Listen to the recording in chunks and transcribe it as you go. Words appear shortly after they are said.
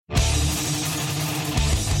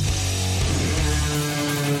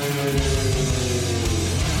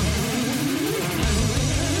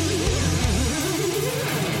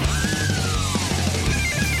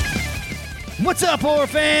What's up, horror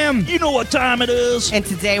fam? You know what time it is. And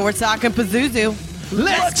today we're talking Pazuzu.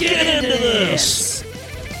 Let's get into this.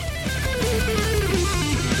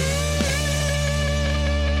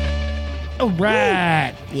 All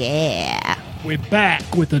right. Yeah. We're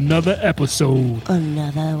back with another episode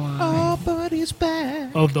Another one. Our buddy's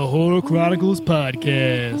back. of the Horror Chronicles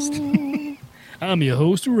podcast. I'm your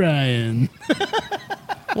host, Ryan.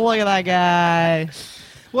 Look at that guy.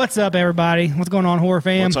 What's up, everybody? What's going on, horror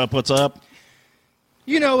fam? What's up? What's up?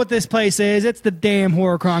 You know what this place is. It's the damn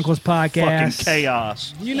Horror Chronicles podcast. Fucking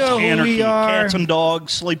chaos. You know who Anarchy. we are. Cats and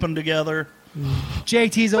dogs sleeping together.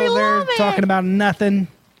 JT's over there love it. talking about nothing.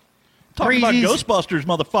 Talking about Breezy's- Ghostbusters,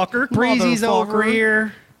 motherfucker. Breezy's over Motherfucker.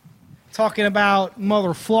 here talking about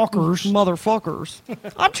motherfuckers. Motherfuckers.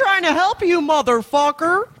 I'm trying to help you,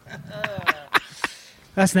 motherfucker.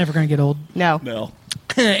 That's never going to get old. No. No.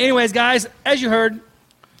 Anyways, guys, as you heard,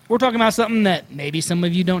 we're talking about something that maybe some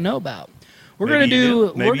of you don't know about. We're Maybe gonna you do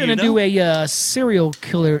do. Maybe we're gonna you do a serial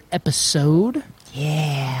killer episode,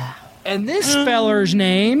 Yeah. and this feller's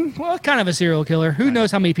name, well, kind of a serial killer. Who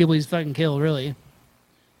knows how many people he's fucking killed, really?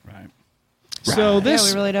 Right. So Yeah,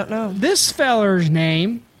 this we really don't know. this feller's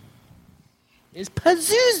name is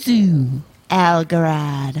Pazuzu.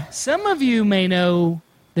 Algarad. Some of you may know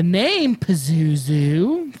the name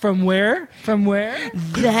Pazuzu from where? From where?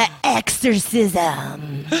 The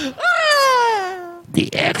exorcism. The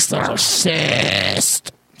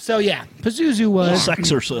Exorcist. So yeah, Pazuzu was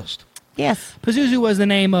Sexorcist. Yes. Pazuzu was the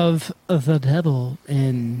name of the devil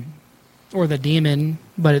or the demon,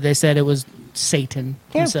 but they said it was Satan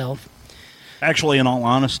himself. Actually, in all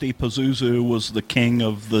honesty, Pazuzu was the king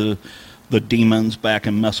of the demons back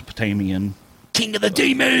in Mesopotamian. King of the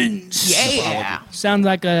demons. Yeah. Sounds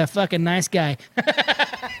like a fucking nice guy.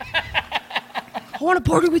 I want to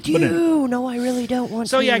party with you. No, I really don't want to.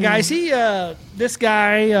 So yeah, guys, this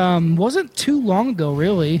guy wasn't too long ago,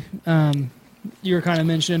 really. You were kind of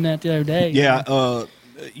mentioning that the other day. Yeah,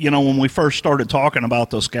 when we first started talking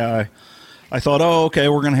about this guy, I thought, oh, okay,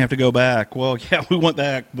 we're going to have to go back. Well, yeah, we went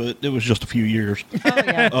back, but it was just a few years. Oh,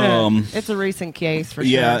 yeah. It's a recent case for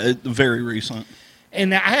sure. Yeah, very recent.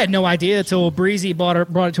 And I had no idea until Breezy brought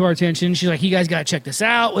it to our attention. She's like, you guys got to check this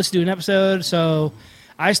out. Let's do an episode. So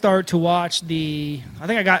I start to watch I think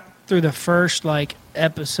I got through the first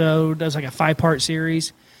episode. That was like a 5-part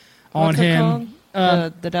series on What's it him.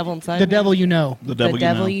 called? The Devil Inside The Me? Devil You Know. The The devil,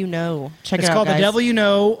 Devil you know. You Know. Check It's it out, called guys. The Devil You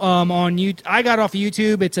Know on YouTube. I got off of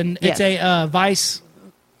YouTube. It's a Vice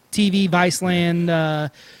TV,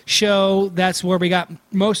 Viceland show. That's where we got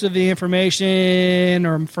most of the information,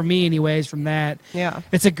 or for me anyways, from that. Yeah.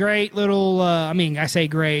 It's a great little, I say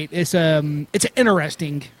great. It's an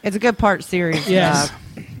interesting, It's a good part series. yes,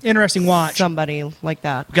 interesting watch. Somebody like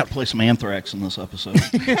that. We got to play some Anthrax in this episode.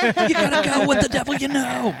 You got to go with the devil you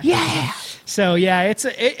know. Yeah. So yeah, it's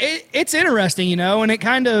interesting, and it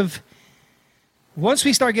kind of, once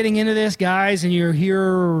we start getting into this, guys, and you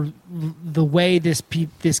hear the way this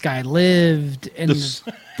guy lived and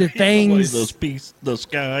the things, this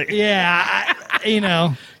guy. yeah,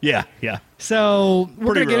 Yeah. So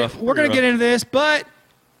we're Pretty gonna rough, we're gonna pretty get into this, but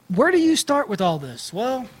where do you start with all this?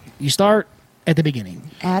 Well, you start at the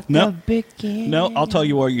beginning. At No. the beginning. No, I'll tell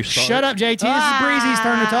you where you start. Shut up, JT. This is Breezy's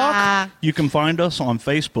turn to talk. You can find us on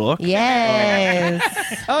Facebook. Yes.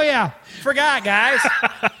 Oh yeah, forgot, guys.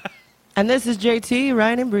 And this is JT,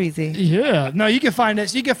 Ryan, and Breezy. Yeah, no, you can find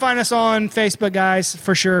us. You can find us on Facebook, guys,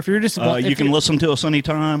 for sure. If you're just You can listen to us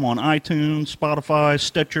anytime on iTunes, Spotify,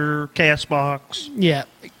 Stitcher, Castbox. Yeah,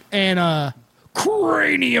 and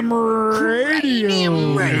Cranium Radio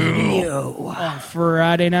on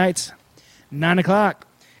Friday nights, 9:00,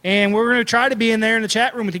 and we're gonna try to be in there in the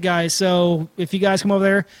chat room with you guys. So if you guys come over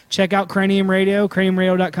there, check out Cranium Radio,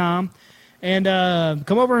 craniumradio.com, and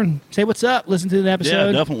come over and say what's up. Listen to the episode.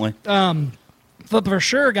 Yeah, definitely. But for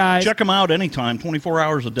sure, guys, Check them out anytime, 24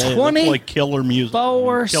 hours a day. They play killer music.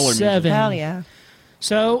 24/7. Hell yeah.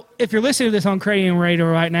 So if you're listening to this on Cranium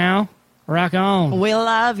Radio right now, rock on. We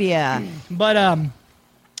love ya. But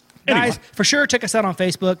guys, for sure, check us out on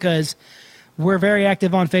Facebook, because we're very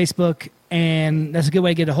active on Facebook, and that's a good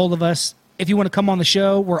way to get a hold of us. If you want to come on the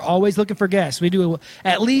show, we're always looking for guests. We do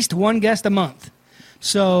at least one guest a month.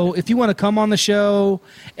 So if you want to come on the show,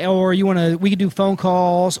 or we can do phone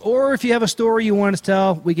calls, or if you have a story you want us to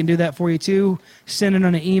tell, we can do that for you too. Send it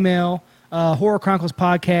on an email,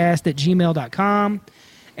 horrorchroniclespodcast@gmail.com.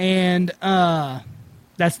 And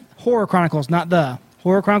that's Horror Chronicles, not the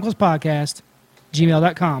Horror Chronicles Podcast,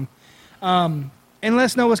 gmail.com. And let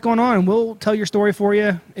us know what's going on, and we'll tell your story for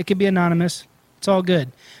you. It could be anonymous. It's all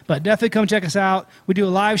good. But definitely come check us out. We do a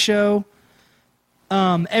live show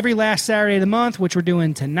every last Saturday of the month, which we're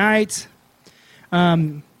doing tonight.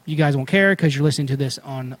 You guys won't care because you're listening to this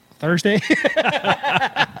on Thursday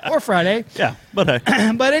or Friday. Yeah, but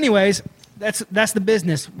hey. But anyways, that's the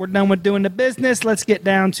business. We're done with doing the business. Let's get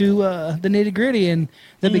down to the nitty gritty and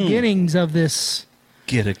the beginnings of this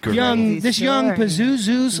Get it, girl. young Story.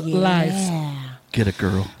 Pazuzu's life. Get it,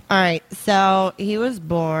 girl. All right, so he was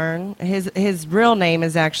born. His real name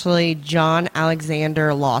is actually John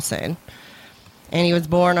Alexander Lawson, and he was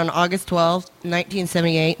born on August 12th,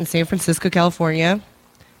 1978, in San Francisco, California.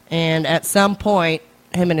 And at some point,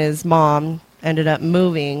 him and his mom ended up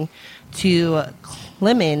moving to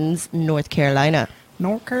Clemens, North Carolina.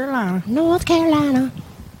 North Carolina. North Carolina.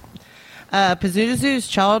 Pazuzu's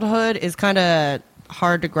childhood is kind of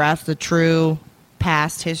hard to grasp the true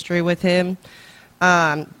past history with him.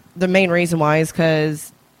 The main reason why is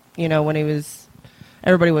because, when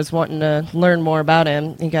everybody was wanting to learn more about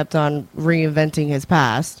him, he kept on reinventing his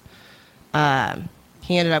past.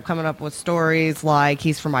 He ended up coming up with stories like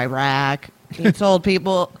he's from Iraq. He told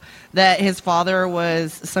people that his father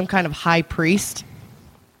was some kind of high priest.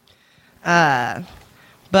 But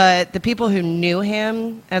the people who knew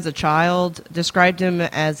him as a child described him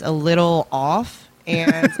as a little off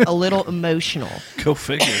and a little emotional. Go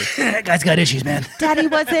figure. That guy's got issues, man. Daddy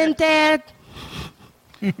wasn't dead.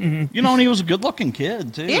 And he was a good-looking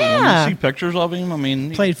kid, too. Yeah. When you see pictures of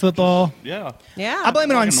him, Played football. Yeah. Yeah. I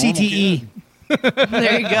blame it on Like a normal CTE. kid.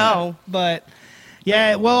 There you go. But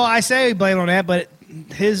yeah, well, I say blame it on that, but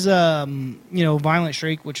his violent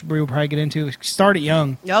streak, which we will probably get into, started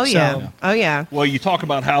young. Oh, yeah. So, Oh, yeah. Well, you talk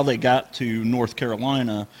about how they got to North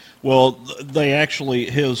Carolina. Well,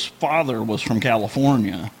 his father was from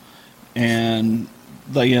California, and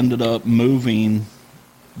they ended up moving,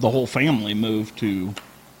 the whole family moved to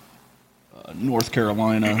North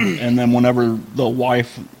Carolina. And then whenever the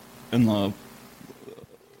wife and the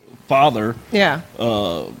father Yeah.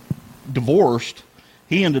 divorced,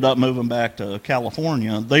 he ended up moving back to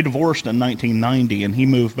California. They divorced in 1990, and he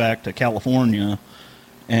moved back to California,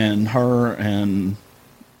 and her and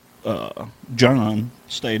John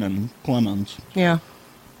stayed in Clemens Yeah.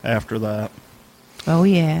 after that. Oh,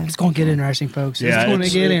 yeah. it's going to get interesting, folks. Yeah, It's going to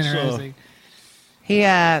it's- get it's, interesting. He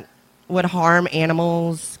would harm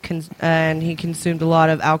animals, and he consumed a lot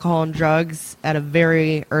of alcohol and drugs at a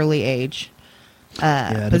very early age.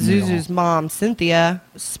 didn't we Pazuzu's mom, Cynthia,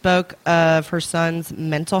 spoke of her son's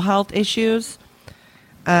mental health issues.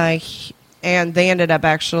 And they ended up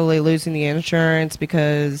actually losing the insurance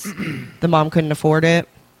because the mom couldn't afford it.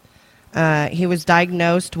 He was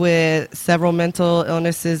diagnosed with several mental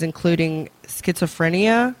illnesses, including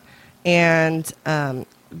schizophrenia and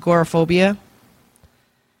agoraphobia.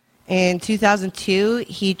 In 2002,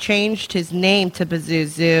 he changed his name to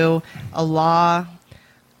Pazuzu Algarad.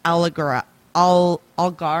 Algarad.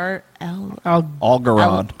 Algarad.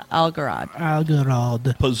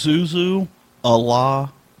 Algarad. Pazuzu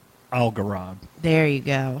Algarad. There you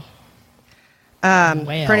go. Wow.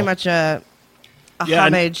 Pretty much a Yeah,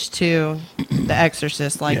 homage to The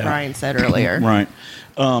Exorcist, like Yeah. Brian said earlier. Right.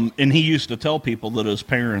 And he used to tell people that his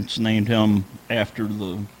parents named him after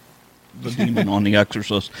the demon on The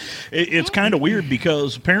Exorcist. It's kind of weird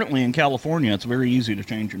because apparently in California it's very easy to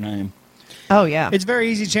change your name. Oh, yeah. It's very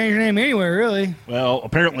easy to change your name anywhere, really. Well,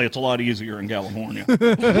 apparently it's a lot easier in California.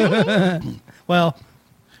 Well,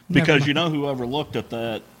 Because whoever looked at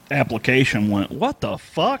that application went, what the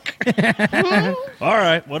fuck? All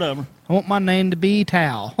right, whatever. I want my name to be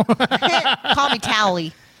Tal. Call me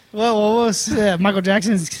Tally. Well, what was Michael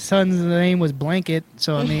Jackson's son's name was Blanket,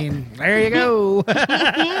 so I mean, there you go.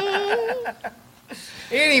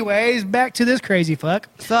 Anyways, back to this crazy fuck.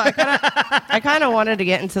 So I kind of wanted to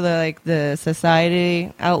get into the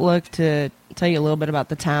society outlook to tell you a little bit about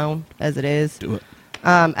the town as it is. Do it.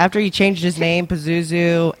 After he changed his name,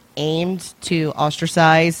 Pazuzu aimed to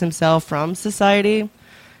ostracize himself from society,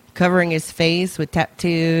 covering his face with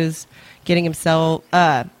tattoos, getting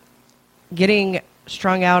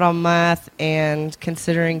strung out on meth, and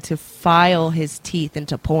considering to file his teeth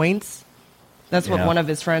into points. That's what Yeah. one of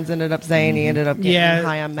his friends ended up saying. He ended up getting Yeah.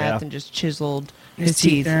 high on meth Yeah. and just chiseled His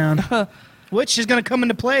teeth down. Which is going to come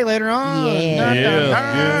into play later on. Yeah.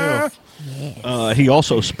 Dun, dun, dun. He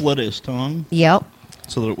also split his tongue Yep.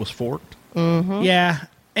 so that it was forked. Yeah.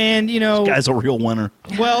 And, Guy's a real winner.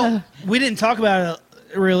 well, we didn't talk about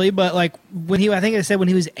it really, but I think it said when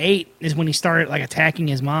he was 8 is when he started attacking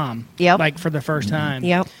his mom. Yep. For the first time.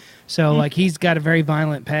 Yep. So he's got a very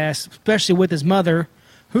violent past, especially with his mother,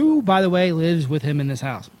 who, by the way, lives with him in this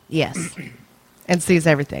house. Yes. And sees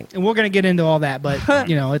everything. And we're going to get into all that, but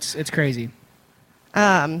it's crazy.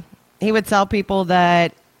 He would tell people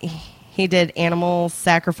that He did animal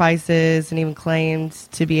sacrifices and even claimed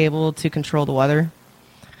to be able to control the weather.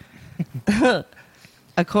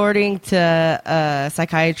 According to a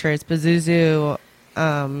psychiatrist, Pazuzu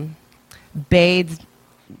bathed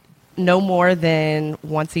no more than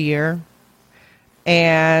once a year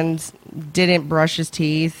and didn't brush his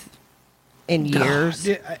teeth in years.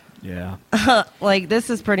 Yeah. Like, this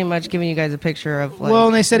is pretty much giving you guys a picture of like, Well,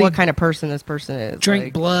 and they said what he kind of person this person is. drink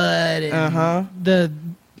Like, blood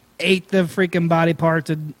and ate the freaking body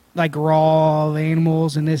parts of like raw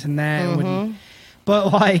animals and this and that.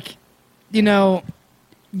 But like, you know,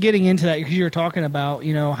 getting into that, because you were talking about,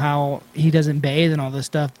 you know, how he doesn't bathe and all this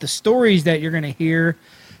stuff. The stories that you're going to hear,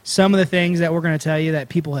 some of the things that we're going to tell you that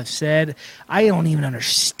people have said, I don't even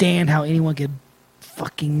understand how anyone could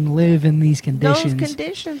fucking live in these conditions. those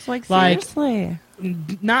conditions, like Like, seriously.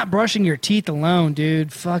 Not brushing your teeth alone,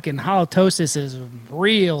 dude. Fucking halitosis is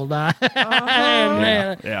real.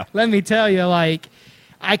 Man, Yeah. let me tell you, like,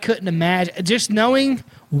 I couldn't imagine. Just knowing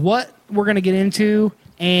what we're going to get into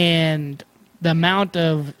and the amount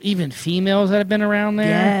of even females that have been around there.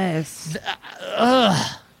 Yes.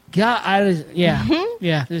 God, yeah.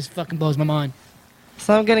 It just fucking blows my mind.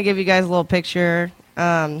 So I'm going to give you guys a little picture.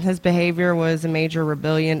 His behavior was a major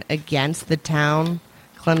rebellion against the town,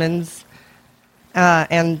 Clemens,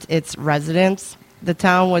 and its residents. The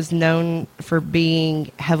town was known for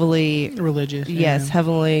being heavily Religious. yes, yeah.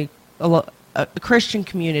 heavily a Christian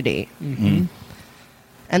community.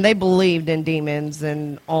 And they believed in demons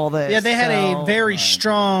and all this. Yeah, they had so- a very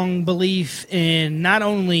strong belief in not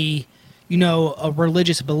only, you know, a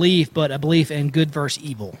religious belief, but a belief in good versus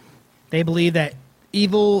evil. They believed that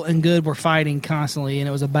evil and good were fighting constantly, and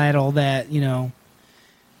it was a battle that, you know,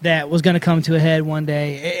 that was going to come to a head one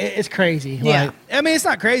day. It's crazy. Yeah. Like, I mean, it's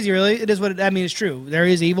not crazy, really. It is what I mean, it's true. There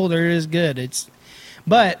is evil, there is good.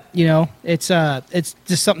 But, you know, it's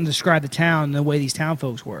just something to describe the town and the way these town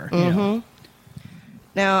folks were. You know?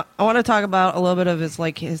 Now, I want to talk about a little bit of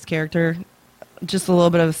his character, just a little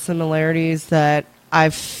bit of similarities that I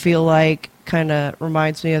feel like kind of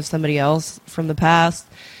reminds me of somebody else from the past.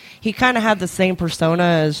 He kind of had the same persona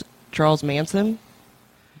as Charles Manson.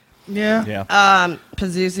 Yeah. Yeah.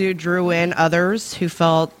 Pazuzu drew in others who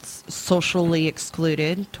felt socially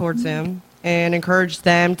excluded towards him and encouraged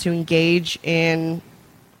them to engage in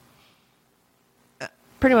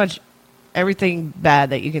pretty much everything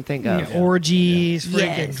bad that you can think of. Yeah, orgies,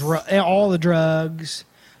 Yes. freaking all the drugs.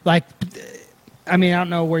 Like, I mean, I don't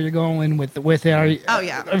know where you're going with it. Are you, Oh,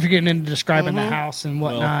 yeah. If you're getting into describing the house and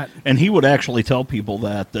whatnot. And he would actually tell people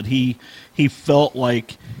that he felt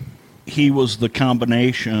like he was the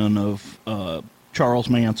combination of Charles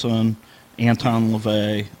Manson, Anton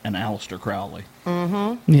LaVey, and Aleister Crowley.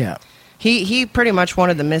 Yeah. He pretty much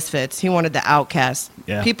wanted the misfits. He wanted the outcasts.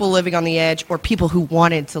 Yeah. People living on the edge or people who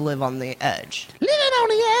wanted to live on the edge. Living on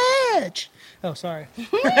the edge. Oh, sorry.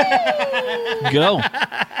 Go.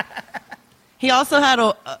 He also had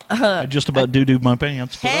I just about doo-doo my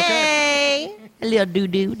pants. But okay. hey, a little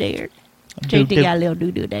doo-doo there. Doo-doo. JT got a little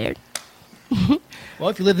doo-doo there. Well,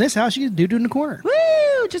 if you live in this house, you can do in the corner.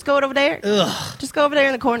 Woo! Just go over there. Ugh. Just go over there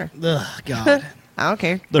in the corner. Ugh, God. I don't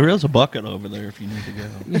care. There is a bucket over there if you need to go.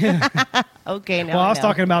 Okay, now Well, I was know.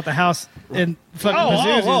 talking about the house in fucking I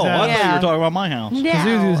Pazuzu's thought house. you Yeah. were talking about my house. No.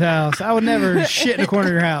 Pazuzu's house. I would never shit in the corner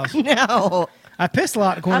of your house. No. I pissed a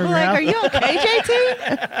lot in the corner I'm of your like, house. are you okay,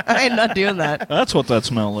 JT? I am not doing that. That's what that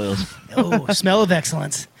smell is. Oh, smell of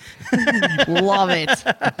excellence. Love it.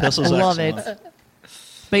 Pisses Love excellent. it.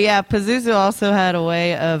 But yeah, Pazuzu also had a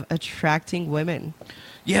way of attracting women.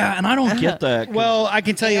 Yeah, and I don't get that. 'cause Well, I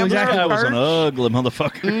can tell you Amber exactly I what was an ugly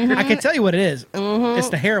motherfucker. I can tell you what it is. It's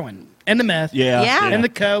the heroin and the meth. Yeah. Yeah. And the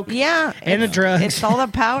coke. Yeah. And the drugs. It's all the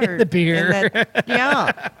powder. The beer. And that-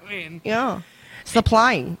 yeah. I mean, Yeah.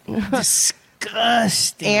 Supplying.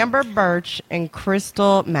 disgusting. Amber Birch and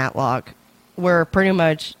Crystal Matlock were pretty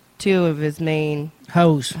much two of his main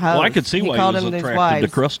Hose. hosts. Well, I could see He why called he was them his attracted to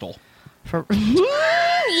wives. Crystal. For-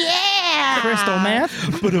 yeah. Crystal meth.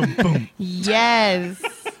 Yes.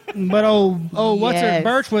 But what's her? Yes.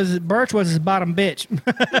 Birch was his bottom bitch.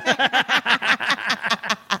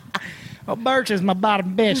 Oh, Birch is my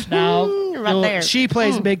bottom bitch, dog. Right there. She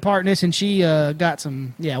plays a big part in this, and she got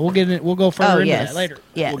some. Yeah, we'll get it. We'll go further into that later.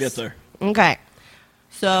 Yes. We'll get there. Okay.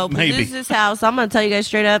 So Maybe. Pazuzu's house. I'm going to tell you guys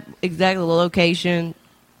straight up exactly the location.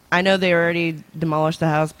 I know they already demolished the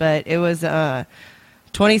house, but it was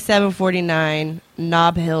 2749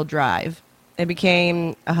 Nob Hill Drive. It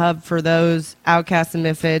became a hub for those outcasts and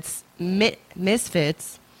misfits.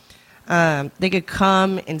 They could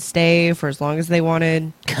come and stay for as long as they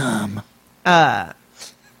wanted. Come.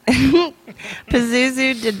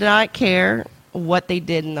 Pazuzu did not care what they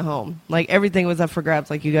did in the home. Like, everything was up for grabs,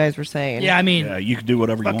 like you guys were saying. Yeah, I mean, Yeah, you could do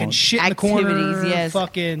whatever you fucking want. shit in the corner. Activities, yes.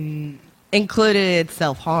 Fucking. Included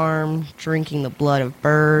self-harm, drinking the blood of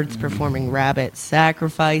birds, performing rabbit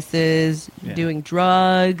sacrifices, Yeah. doing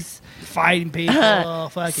drugs, Fighting people.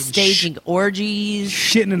 Fucking. staging orgies.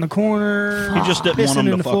 Shitting in the corner. He just didn't want pissing him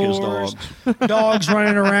in to the fuck his floors. dogs. Dogs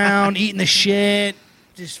running around, eating the shit.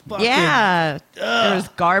 Just fucking. Yeah. There was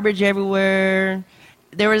garbage everywhere.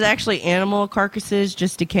 There was actually animal carcasses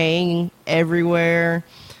just decaying everywhere.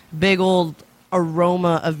 Big old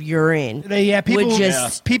aroma of urine People would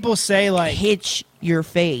just people say like hitch your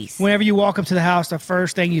face. whenever you walk up to the house, the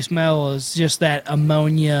first thing you smell is just that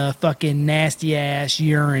ammonia, fucking nasty ass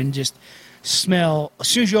urine. Just smell as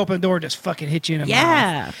soon as you open the door, just fucking hit you in the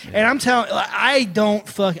mouth. And I'm telling, I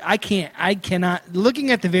cannot. Looking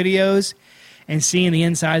at the videos and seeing the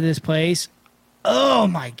inside of this place, oh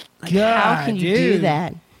my god, How can you dude. do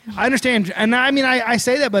that? I understand, and I mean, I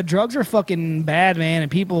say that, but drugs are fucking bad, man, and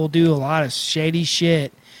people do a lot of shady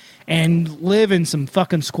shit and live in some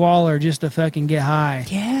fucking squalor just to fucking get high.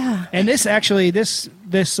 Yeah. And this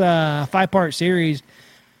 5-part series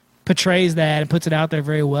portrays that and puts it out there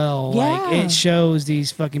very well. Like, Yeah. it shows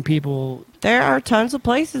these fucking people. There are tons of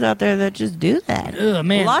places out there that just do that. Ugh,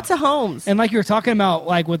 man. Lots of homes. And like you were talking about,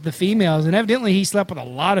 like with the females, and evidently he slept with a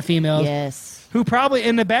lot of females. Yes. Who probably,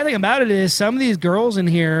 and the bad thing about it is some of these girls in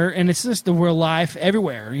here, and it's just the real life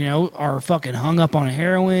everywhere, you know, are fucking hung up on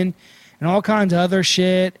heroin and all kinds of other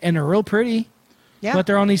shit, and they're real pretty, Yeah. but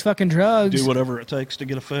they're on these fucking drugs. Do whatever it takes to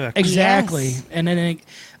get a fix. Exactly. Yes. And then,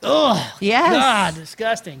 oh, Yes. God,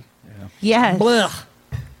 disgusting. Yes. Blech.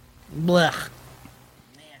 Blech.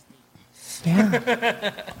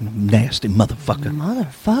 Yeah. Nasty motherfucker.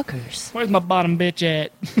 Motherfuckers. Where's my bottom bitch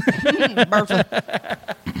at? Bertha.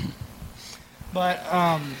 But,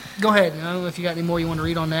 go ahead. I don't know if you got any more you want to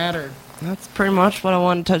read on that, or... That's pretty much what I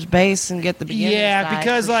wanted to touch base and get the beginning. Yeah, side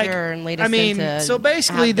because for like sure and lead I us mean, into so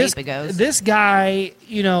basically how this deep it goes. this guy,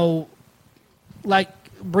 you know, like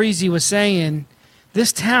Breezy was saying,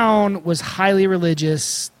 this town was highly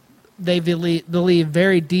religious. They believe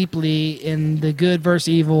very deeply in the good versus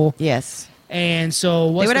evil, Yes. and so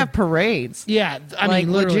They what's would the, have parades. yeah, I like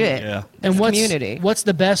mean literally. legit. Yeah. And community. what's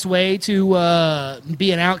the best way to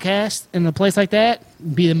be an outcast in a place like that?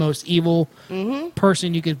 Be the most evil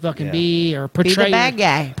person you could fucking Yeah. be, or portray the bad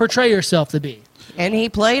guy. Portray yourself to be. And he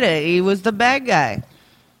played it. He was the bad guy.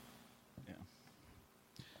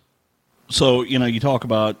 So, you know, you talk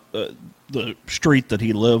about the street that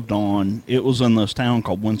he lived on. It was in this town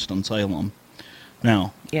called Winston-Salem.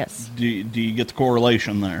 Now, Yes. do you get the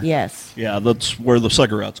correlation there? Yes. Yeah, that's where the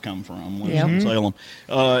cigarettes come from, Winston-Salem.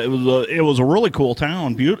 Mm-hmm. It was a really cool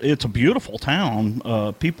town. It's a beautiful town.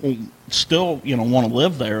 People still, you know, want to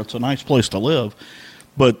live there. It's a nice place to live.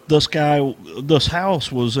 But this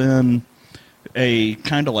house was in a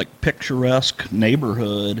kind of like picturesque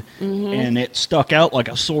neighborhood, and it stuck out like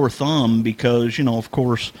a sore thumb because, you know, of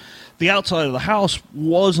course, the outside of the house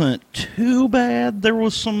wasn't too bad. There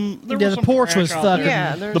was some. The porch was trash out fucking- there.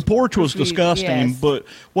 Yeah, there's the porch was supposed to be- disgusting. yes. But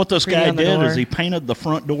what this Reading guy on the did door. is he painted the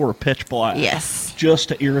front door pitch black. Yes. Just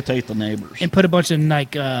to irritate the neighbors. And put a bunch of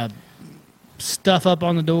like stuff up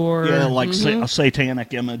on the door. Yeah, like a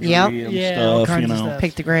satanic imagery Yep. and Yeah, all stuff. You kinds of know. stuff.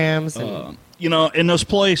 Pictograms. And, You know, in this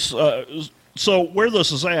place, so where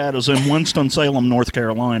this is at is in Winston-Salem, North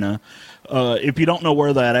Carolina. If you don't know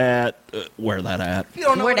where that at, You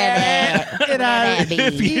don't know Where where that that at. Get out of here.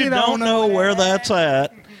 if you don't know where that's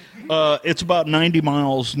at, it's about 90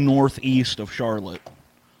 miles northeast of Charlotte.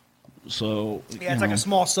 So Yeah, it's like a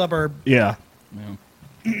small suburb. yeah.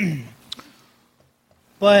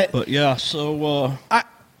 But Yeah, so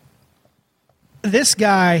this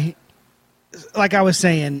guy, like I was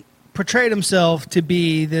saying, portrayed himself to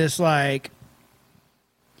be this like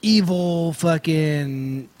evil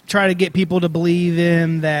fucking try to get people to believe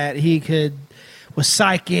him that he was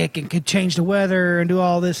psychic and could change the weather and do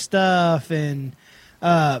all this stuff, and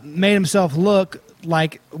made himself look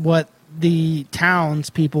like what the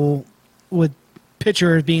townspeople would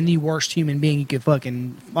picture as being the worst human being you could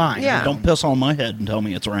fucking find. Yeah. don't piss on my head and tell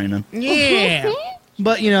me it's raining. Yeah.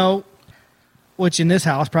 But, you know, which in this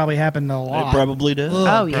house probably happened a It lot. probably did.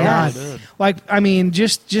 Oh, yeah. God. Like, I mean,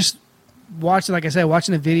 just watching, like I said,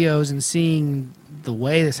 watching the videos and seeing the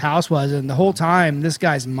way this house was, and the whole time this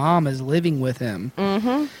guy's mom is living with him.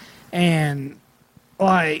 Mm-hmm. And,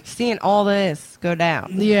 like, seeing all this go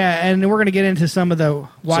down. yeah, and we're gonna get into some of the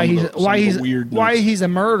why Some of he's the- some of the weirdness. why he's a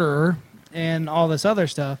murderer and all this other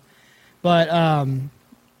stuff. But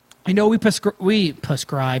you know, we prescribed, we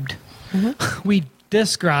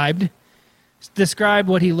described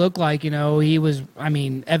what he looked like. You know, he was. I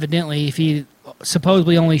mean, evidently, if he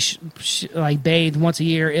supposedly only like bathed once a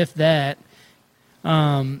year, if that.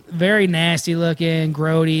 Very nasty looking,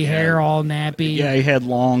 grody, hair all nappy. Yeah, he had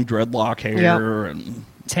long dreadlock hair and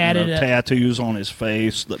tatted tattoos on his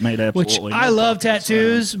face that made absolutely. Which I love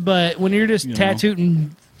tattoos, but when you're just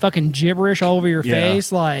tattooing fucking gibberish all over your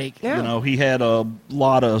face, like he had a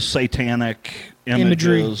lot of satanic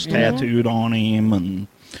images tattooed on him, and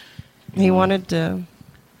he wanted to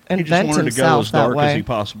invent he just wanted to go as dark as he way.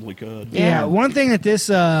 possibly could. Yeah, one thing that this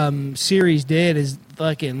series did is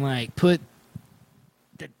fucking like put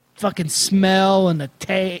the fucking smell and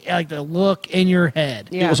like the look in your head.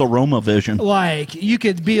 It was aroma vision. Like you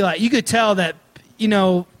could tell that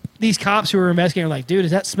these cops who were investigating were like, dude,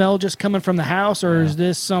 is that smell just coming from the house or is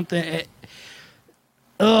this something?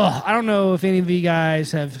 I don't know if any of you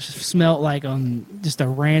guys have smelt like on just a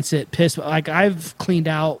rancid piss. Like I've cleaned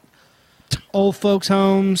out old folks'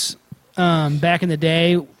 homes back in the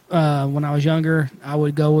day when I was younger. I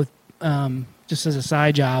would go with just as a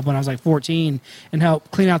side job when I was like 14 and help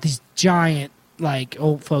clean out these giant like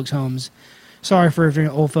old folks' homes. Sorry for any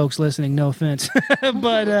old folks listening, no offense,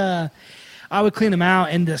 but I would clean them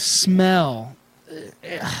out and the smell.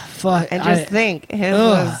 Fuck! And think his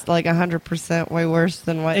was like 100% way worse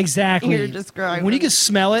than what exactly you're describing. When you can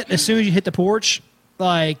smell it as soon as you hit the porch,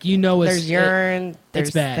 like there's urine, there's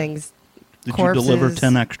it's bad. things. Did corpses. you deliver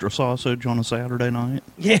 10 extra sausage on a Saturday night?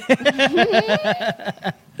 Yeah.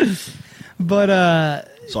 But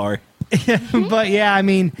sorry. But yeah, I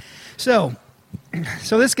mean, so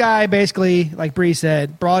this guy basically, like Bree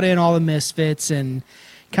said, brought in all the misfits and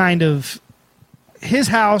kind of his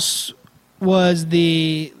house was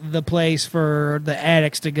the place for the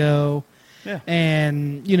addicts to go. Yeah.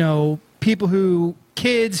 And,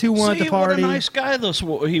 kids who wanted to party. What a nice guy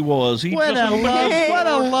he was. What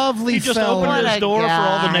a lovely He just fella. opened his door for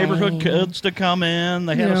all the guy. neighborhood kids to come in.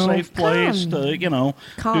 They had a safe place to,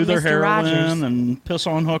 Calm do their Mr. heroin Rogers. and piss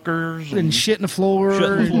on hookers. And shit in the floor.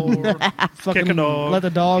 Fucking Kick a dog. let the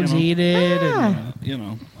dogs eat it. Yeah.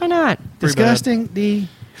 And, Why not? disgusting. The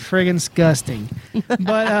friggin' disgusting.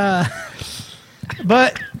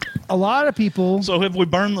 But a lot of people. So have we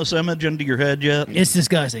burned this image into your head yet? It's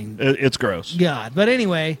disgusting. It's gross. God. But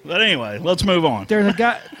anyway, let's move on. there's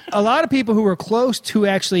a lot of people who were close to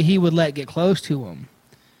actually he would let get close to him.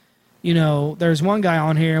 There's one guy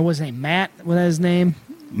on here. What's his name? Matt. What's his name?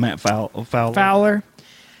 Matt Fowler. Fowler.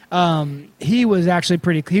 He was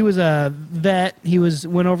actually he was a vet. He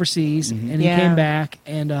went overseas and he came back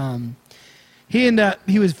and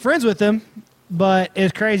he was friends with him, but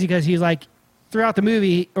it's crazy because he's like throughout the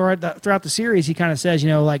movie or throughout the series he kind of says, he's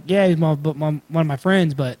one of my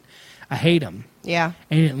friends, but I hate him. Yeah.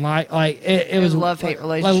 And he didn't it was a love-hate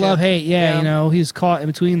relationship. A love-hate, yeah. He was caught in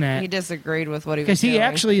between that. He disagreed with what he was Because he doing.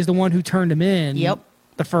 actually is the one who turned him in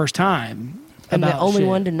the first time. And the about only shit.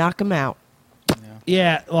 one to knock him out.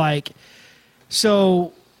 Yeah,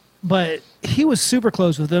 but he was super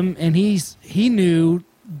close with him, and he knew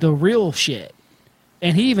the real shit.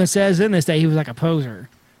 And he even says in this that he was like a poser,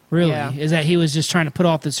 really, is that he was just trying to put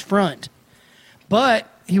off this front. But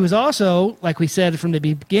he was also, like we said from the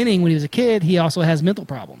beginning, when he was a kid, he also has mental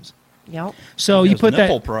problems. Yep. So you put that.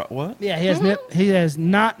 What? Yeah, he has he has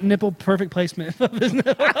not nipple perfect placement of his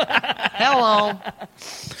nipple. Hello.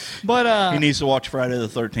 But he needs to watch Friday the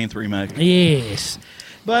 13th remake. Yes.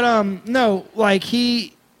 But no, like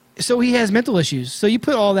he has mental issues. So you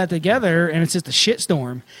put all that together and it's just a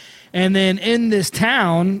shitstorm. And then in this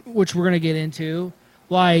town, which we're going to get into,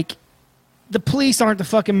 like the police aren't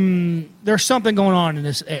there's something going on in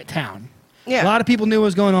this town. Yeah. A lot of people knew what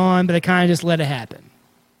was going on, but they kind of just let it happen.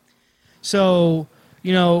 So,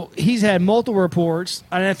 he's had multiple reports.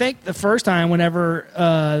 And I think the first time whenever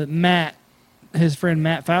his friend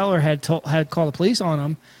Matt Fowler had called the police on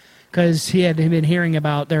him because he had been hearing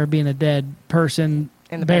about there being a dead person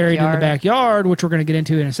buried in the backyard, which we're going to get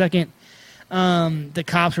into in a second. The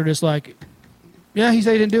cops were just like, yeah, he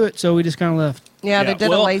said he didn't do it, so we just kind of left. Yeah, they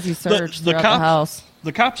did a lazy search throughout the house.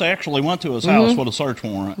 The cops actually went to his house with a search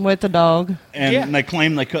warrant. With the dog. And they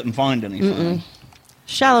claimed they couldn't find anything.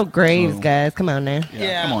 Shallow graves, guys. Come on now.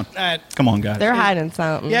 Yeah. Come on. Come on, guys. They're hiding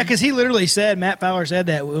something. Yeah, because he literally said, Matt Fowler said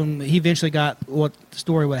that when he eventually got what the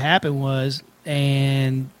story what happened was,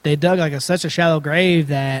 and they dug like such a shallow grave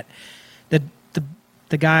that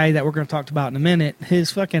the guy that we're going to talk about in a minute,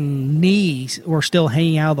 his fucking knees were still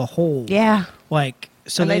hanging out of the hole. Yeah. Like,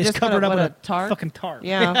 so And they they just just covered put up a- with what, a a tarp? fucking tarp.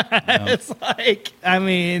 Yeah. It's like, I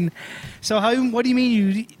mean, so what do you mean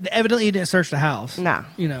you evidently you didn't search the house? No.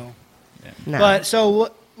 No. No. But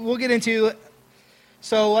so we'll get into.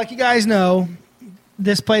 So like you guys know,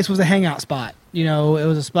 this place was a hangout spot. You know, it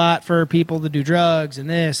was a spot for people to do drugs and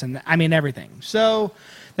this and I mean everything. So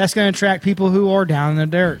that's going to attract people who are down in the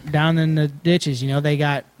dirt, down in the ditches. You know, they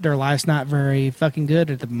got their life's not very fucking good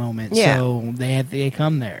at the moment. Yeah. So they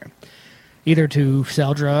come there either to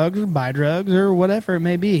sell drugs, buy drugs, or whatever it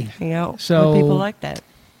may be. Hang out So- with people like that.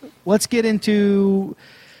 Let's get into.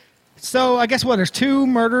 So I guess there's 2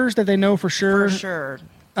 murders that they know for sure. For sure.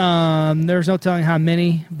 There's no telling how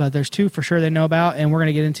many, but there's 2 for sure they know about, and we're going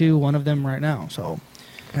to get into one of them right now. So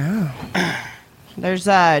There's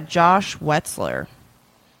Josh Wetzler.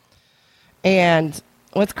 And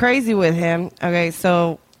what's crazy with him, okay,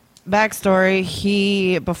 so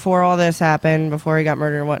backstory, before all this happened, before he got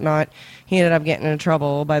murdered and whatnot, he ended up getting in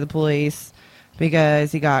trouble by the police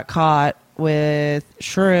because he got caught with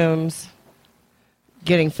shrooms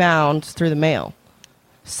getting found through the mail.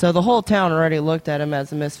 So the whole town already looked at him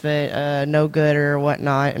as a misfit, no good or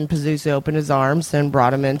whatnot, and Pazuzu opened his arms and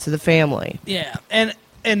brought him into the family. yeah, and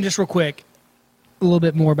just real quick, a little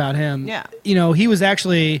bit more about him. Yeah. You know, he was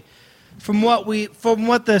actually from what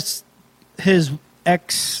his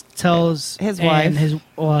ex tells His and wife.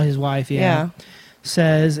 his wife, Yeah.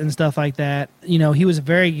 says and stuff like that. You know, he was a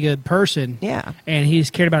very good person. Yeah. And he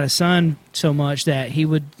just cared about his son so much that he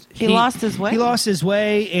lost his way. He lost his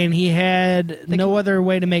way, and he had no other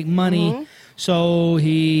way to make money. Mhm. So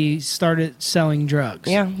he started selling drugs.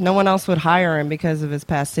 Yeah, no one else would hire him because of his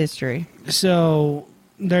past history. So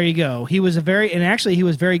there you go. He was very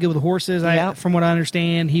good with horses. Yep. From what I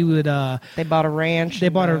understand, he would. They bought a ranch. They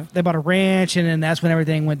bought a ranch, and then that's when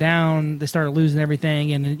everything went down. They started losing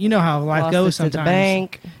everything, and you know how life Lost goes. it to the Sometimes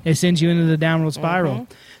bank. it sends you into the downward spiral.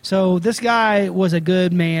 So this guy was a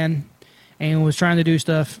good man and was trying to do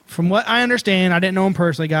stuff. From what I understand, I didn't know him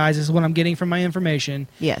personally, guys. This is what I'm getting from my information.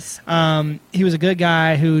 Yes. He was a good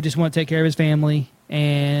guy who just wanted to take care of his family,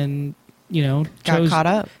 and you know, Got caught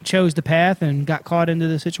up. chose the path and got caught into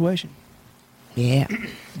the situation. Yeah.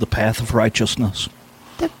 The path of righteousness.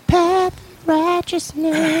 The path of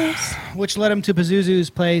righteousness. Which led him to Pazuzu's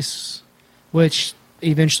place, which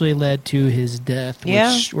eventually led to his death,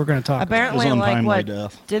 Yeah. which we're going to talk Apparently, It was like untimely what?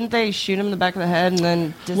 death. Didn't they shoot him in the back of the head and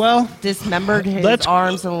then dismembered his that's-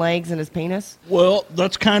 arms and legs and his penis? Well,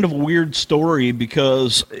 that's kind of a weird story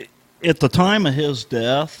because at the time of his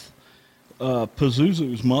death,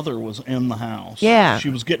 Pazuzu's mother was in the house. Yeah. She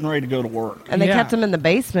was getting ready to go to work. And they Yeah. kept him in the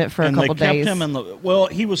basement for a couple they kept days. him in the. Well,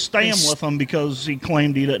 he was staying with them because he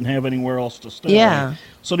claimed he didn't have anywhere else to stay. Yeah.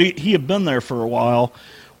 So he had been there for a while.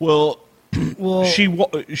 Well, Well,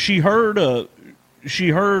 she heard a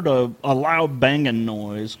loud banging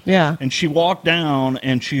noise. Yeah. And she walked down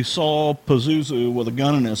and she saw Pazuzu with a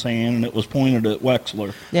gun in his hand, and it was pointed at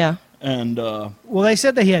Wexler. Yeah. And well, they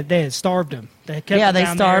said they had starved him. They kept Yeah, him they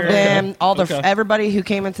down starved there. him. All the Okay. everybody who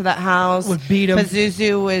came into that house Would beat him.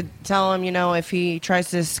 Pazuzu would tell him, if he tries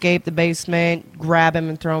to escape the basement, grab him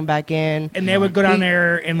and throw him back in. And they would go down He-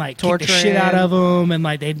 there and like kick the torture shit out him. of him, and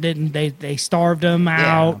like they starved him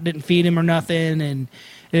out, didn't feed him or nothing,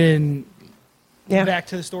 and Yeah. back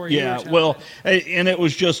to the story. you yeah, were telling. well, and it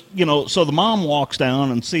was just so the mom walks down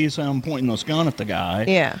and sees him pointing this gun at the guy.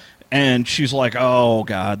 Yeah. And she's like, "Oh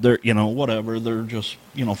God, they're whatever. They're just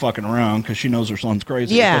fucking around," because she knows her son's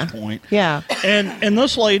crazy Yeah. at this point. Yeah. And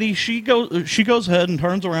this lady, she goes ahead and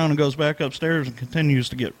turns around and goes back upstairs and continues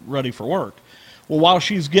to get ready for work. Well, while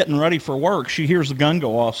she's getting ready for work, she hears the gun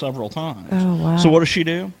go off several times. Oh, wow. So what does she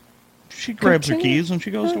do? She grabs her Continue. keys and she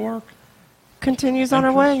goes to work. Continues on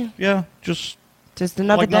her way. Yeah, just Just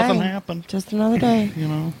another like day. nothing happened. Just another day.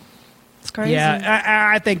 It's crazy. yeah,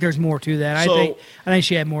 I think there's more to that. So- I think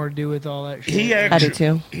she had more to do with all that shit. I do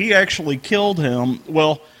too. He actually killed him.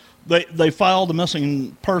 Well, they filed a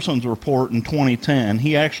missing persons report in 2010.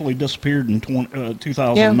 He actually disappeared in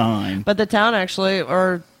 2009. But the town actually,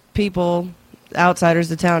 or people,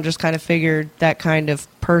 outsiders of the town, just kind of figured that kind of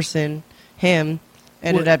person, him,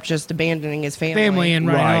 ended up just abandoning his family. and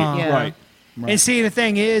right on. Yeah. right. And see, the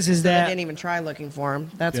thing is They that didn't even try looking for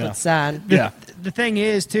him. That's Yeah. what's sad. Yeah. the thing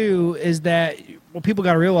is too is that what people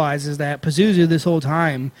got to realize is that Pazuzu this whole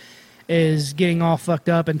time is getting all fucked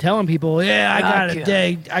up and telling people, "Yeah,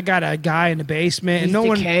 I got a guy in the basement," He's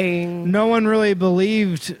and decaying. no one really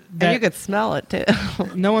believed And that. you could smell it too.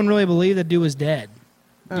 No one really believed that dude was dead.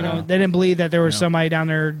 You know, they didn't believe that there was Yeah. somebody down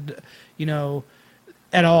there,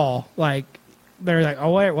 at all. Like they're like,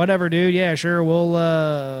 "Oh wait, whatever, dude. Yeah, sure,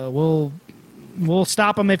 we'll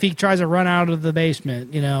stop him if he tries to run out of the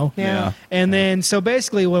basement." Yeah. And then, so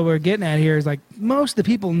basically, what we're getting at here is like most of the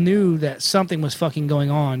people knew that something was fucking going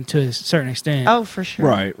on to a certain extent. Oh, for sure.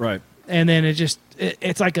 Right. And then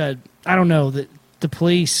it's like I don't know, the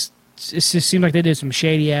police just seemed like they did some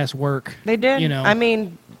shady ass work. They did. You know, I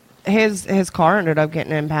mean, his car ended up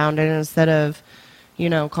getting impounded, and instead of,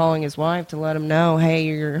 calling his wife to let him know, hey,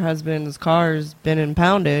 your husband's car's been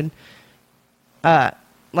impounded.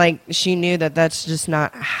 She knew that that's just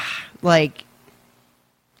not like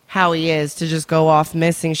how he is to just go off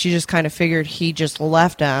missing. She just kind of figured he just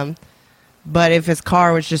left him. But if his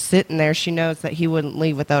car was just sitting there, she knows that he wouldn't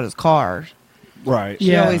leave without his car. Right.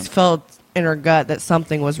 She Yeah. always felt in her gut that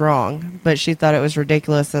something was wrong, but she thought it was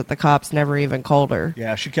ridiculous that the cops never even called her.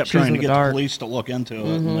 Yeah, she kept She was trying to in the get dark. the police to look into it,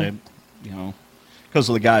 and they, because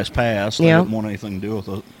of the guy's past, they Yeah. didn't want anything to do with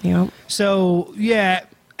it. Yeah. So yeah,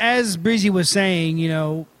 as Breezy was saying,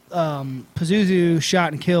 Pazuzu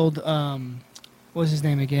shot and killed. What was his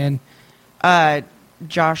name again?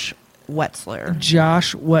 Josh Wetzler.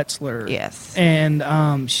 Josh Wetzler. Yes.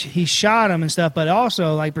 And he shot him and stuff, but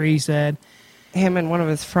also, like Breezy said, Him and one of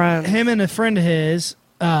his friends. him and a friend of his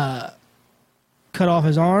cut off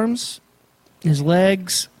his arms, his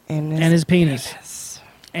legs, and his penis. Yes.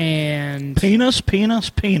 And Penis.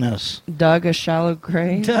 Dug a shallow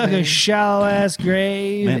grave. dug a shallow ass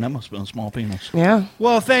grave. Man, that must have been a small penis. Yeah.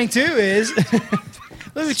 Well, the thing too is,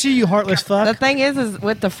 look at you heartless fuck. The thing is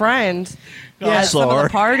with the friend. Yeah, Some of sorry. the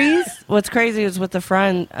parties. What's crazy is with the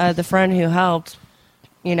friend who helped,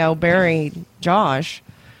 bury Josh.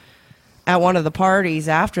 At one of the parties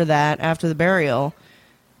after the burial,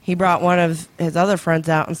 he brought one of his other friends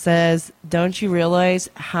out and says, "Don't you realize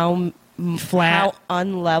how Flat. how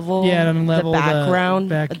unlevel, unlevel the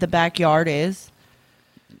background, the the backyard is?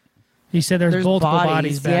 He said there's multiple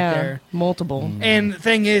bodies back yeah, there. multiple. And the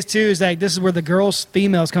thing is, too, is like this is where the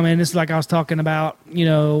females come in. This is like I was talking about,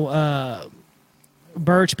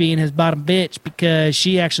 Birch being his bottom bitch because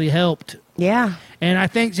she actually helped. Yeah. And I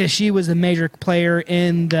think that she was a major player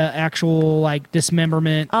in the actual like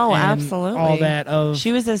dismemberment. Oh, and absolutely. all that of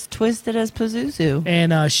She was as twisted as Pazuzu.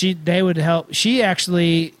 and they would help. She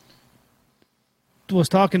actually was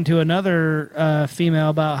talking to another female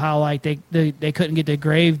about how like they couldn't get the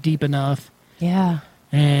grave deep enough. Yeah.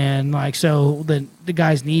 And like so the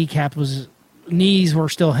guy's knees were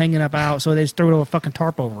still hanging up out, so they just threw a fucking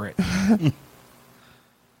tarp over it.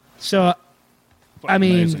 So I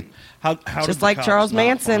mean, Amazing. How Just did the like cops Charles not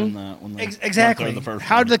Manson. find that when they went exactly. there the first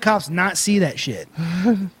How time? did the cops not see that shit?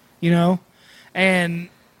 And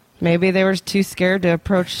Maybe they were too scared to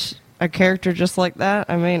approach a character just like that.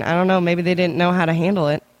 I mean, I don't know. Maybe they didn't know how to handle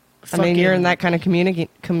it. I mean, you're in that kind of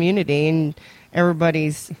community and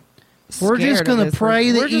everybody's we're just scared going of to this.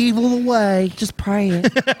 pray We're the just- evil away. Just pray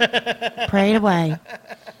it. Pray it away.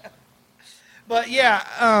 But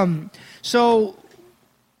yeah, so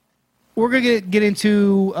we're gonna get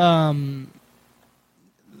into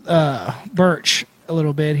Birch a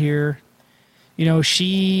little bit here.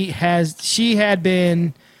 She had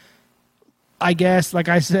been, I guess, like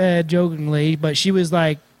I said jokingly, but she was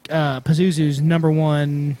like Pazuzu's number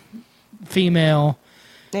one female,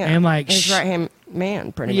 Yeah. and like his right hand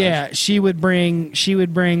man, pretty yeah, much. she would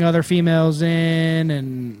bring other females in,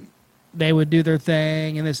 and they would do their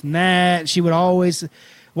thing and this and that. She would always,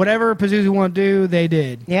 whatever Pazuzu wanted to do, they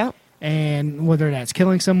did. Yeah. And whether that's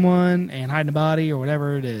killing someone and hiding a body or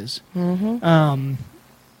whatever it is. Mm-hmm.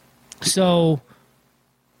 So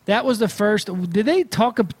that was the first. Did they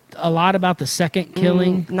talk a lot about the second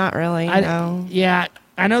killing? Not really. No. Yeah,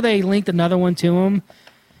 I know they linked another one to him,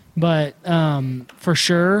 but for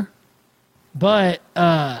sure. But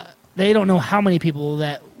they don't know how many people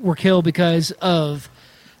that were killed because of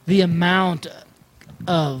the amount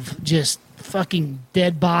of just fucking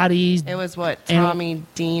dead bodies. It was what? And- Tommy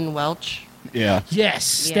Dean Welch? Yeah.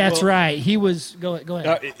 Yes, Yeah. that's right. He was. Go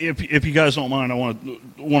ahead. If you guys don't mind, I want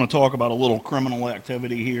to talk about a little criminal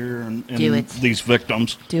activity here and Do it. these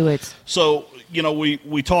victims. Do it. So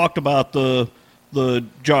we talked about the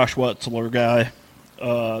Josh Wetzler guy.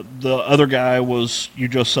 The other guy was, you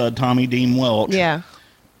just said, Tommy Dean Welch. Yeah.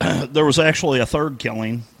 There was actually a third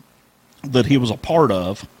killing that he was a part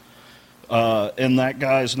of, and that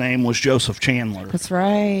guy's name was Joseph Chandler. That's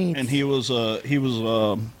right. And he was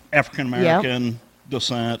African American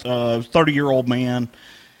descent, 30-year-old man.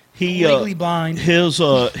 He Legally blind.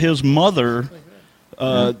 His mother.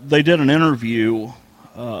 They did an interview,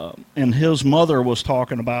 and his mother was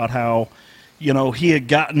talking about how, he had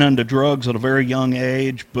gotten into drugs at a very young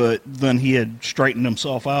age, but then he had straightened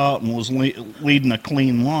himself out and was leading a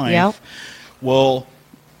clean life. Yep. Well,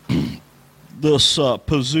 this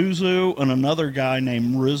Pazuzu and another guy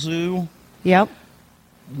named Rizu Yep.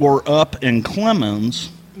 were up in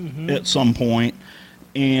Clemens at some point,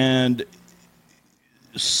 and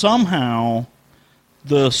somehow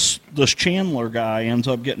this Chandler guy ends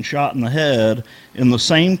up getting shot in the head in the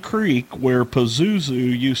same creek where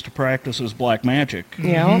Pazuzu used to practice his black magic.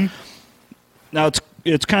 Yeah. Now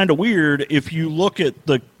it's kind of weird if you look at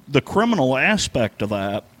the criminal aspect of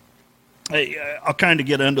that. I'll kind of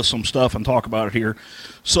get into some stuff and talk about it here.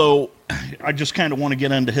 So I just kind of want to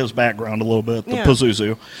get into his background a little bit, the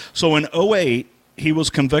Pazuzu. So in 2008, he was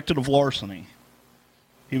convicted of larceny.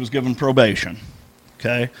 He was given probation.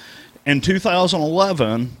 Okay. In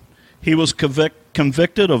 2011, he was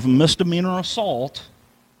convicted of misdemeanor assault,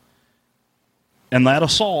 and that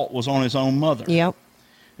assault was on his own mother. Yep.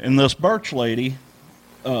 And this Birch lady,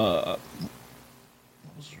 Amanda?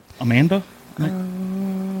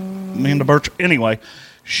 Amanda Birch. Anyway,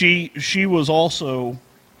 she was also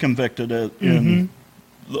convicted in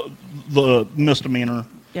the misdemeanor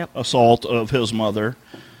assault of his mother.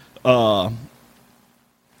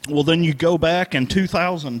 Well, then you go back in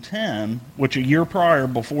 2010, which a year prior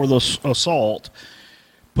before this assault,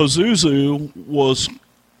 Pazuzu was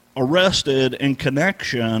arrested in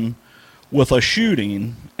connection with a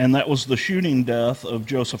shooting, and that was the shooting death of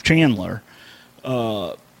Joseph Chandler.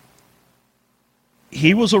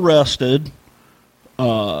 He was arrested.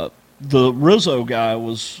 The Rizzo guy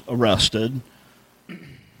was arrested.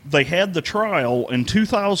 They had the trial in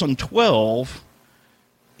 2012.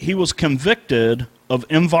 He was convicted of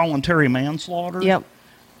involuntary manslaughter. Yep.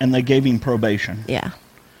 And they gave him probation. Yeah.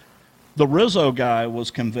 The Rizzo guy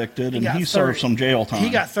was convicted, and he served some jail time. He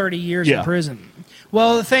got 30 years in prison.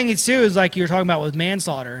 Well, the thing is, too, is like you were talking about with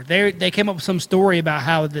manslaughter. They came up with some story about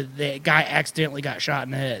how the guy accidentally got shot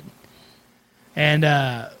in the head. And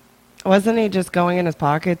wasn't he just going in his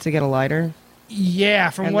pocket to get a lighter?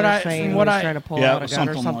 Yeah, from what I trying to pull out a gun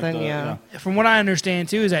or something. Like that, from what I understand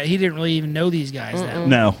too is that he didn't really even know these guys. Then.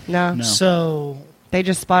 No. So they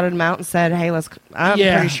just spotted him out and said, "Hey, let's." I'm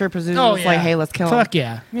pretty sure Pazuzu was like, "Hey, let's kill him." Fuck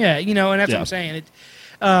yeah, and that's what I'm saying.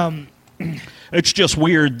 It's just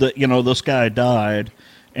weird that this guy died,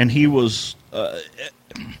 and he was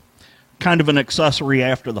kind of an accessory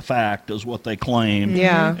after the fact, is what they claim.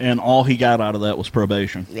 Yeah, and all he got out of that was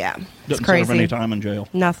probation. Yeah, didn't crazy. serve any time in jail.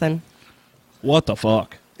 Nothing. What the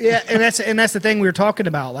fuck? Yeah, and that's the thing we were talking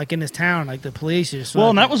about, like in this town, like the police just. Well,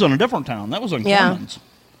 and that was in a different town. That was in Clemens.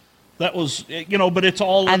 That was, but it's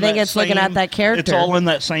all. I think it's looking at that character. It's all in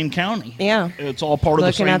that same county. Yeah, it's all part of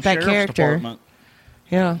the same at that sheriff's character. department.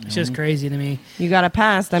 Yeah, it's just crazy to me. You got a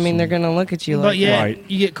past. I mean, they're going to look at you like.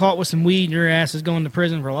 But you get caught with some weed, and your ass is going to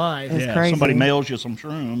prison for life. It's crazy. Somebody mails you some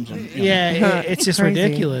shrooms. And, it's just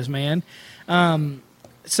ridiculous, man.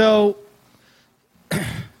 So.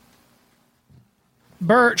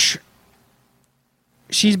 Birch,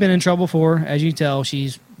 she's been in trouble for, as you tell,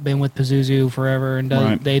 she's been with Pazuzu forever, and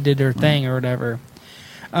they did their thing or whatever.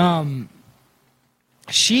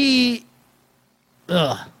 She,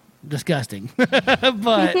 disgusting.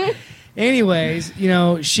 But, anyways,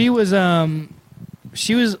 she was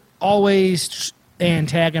always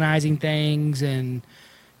antagonizing things, and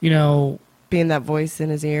being that voice in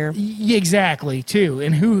his ear. Exactly, too.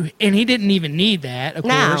 And he didn't even need that, of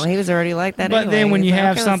course. No, he was already like that But anyway. then when you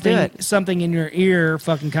have okay, something in your ear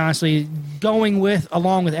fucking constantly going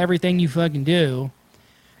along with everything you fucking do,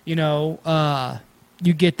 you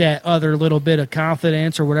get that other little bit of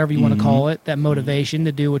confidence or whatever you want to call it, that motivation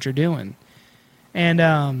to do what you're doing. And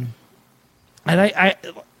I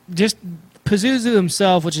just Pazuzu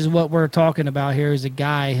himself, which is what we're talking about here, is a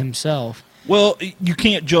guy himself. Well, you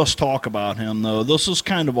can't just talk about him, though. This is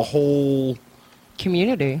kind of a whole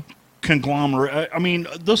community conglomerate. I mean,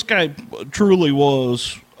 this guy truly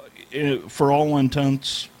was, for all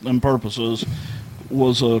intents and purposes,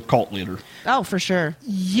 was a cult leader. Oh, for sure.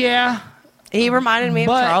 Yeah. He reminded me of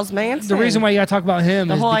Charles Manson. The reason why you got to talk about him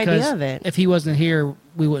is whole because idea of it. If he wasn't here,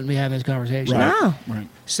 we wouldn't be having this conversation. Right. No. Right.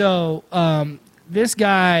 So this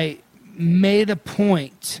guy made a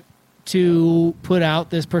point to put out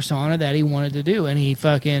this persona that he wanted to do, and he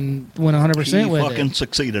fucking went 100% with it. He fucking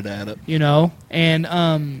succeeded at it.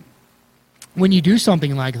 And when you do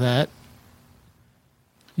something like that,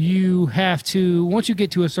 you have to, once you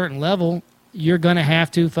get to a certain level, you're going to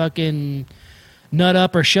have to fucking nut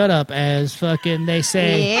up or shut up, as fucking they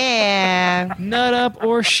say. Yeah. Nut up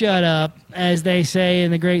or shut up, as they say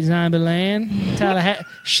in the great zombie land.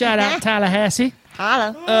 Shout out Tallahassee.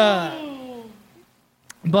 Holla.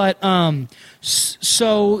 But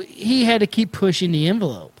so he had to keep pushing the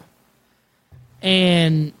envelope,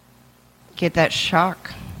 and get that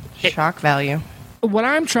shock value. What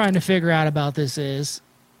I'm trying to figure out about this is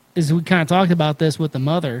we kind of talked about this with the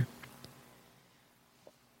mother.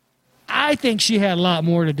 I think she had a lot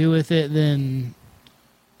more to do with it than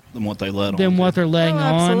what they let on. Than what they're letting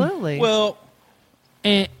on. Absolutely. Well,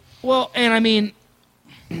 And I mean,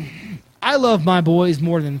 I love my boys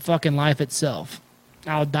more than fucking life itself.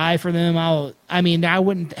 I'll die for them. I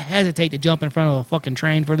wouldn't hesitate to jump in front of a fucking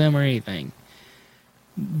train for them or anything.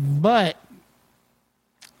 But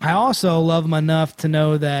I also love them enough to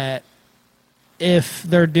know that if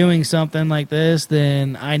they're doing something like this,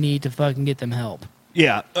 then I need to fucking get them help.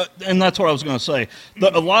 Yeah, and that's what I was going to say.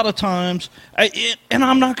 A lot of times, and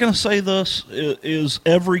I'm not going to say this is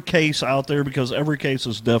every case out there because every case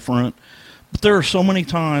is different, but there are so many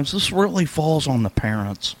times this really falls on the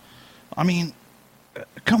parents. I mean,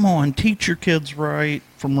 come on, teach your kids right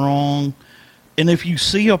from wrong, and if you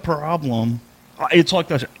see a problem, it's like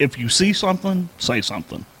this. If you see something, say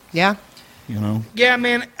something. Yeah. You know? Yeah,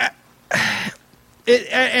 man.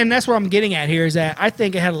 And that's what I'm getting at here is that I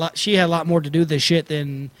think she had a lot more to do with this shit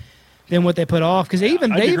than what they put off because they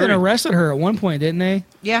even arrested her at one point, didn't they?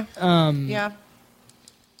 Yeah.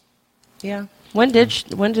 Yeah. When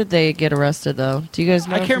did they get arrested though? Do you guys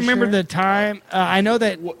know? I can't remember the time. I know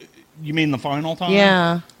that. You mean the final time?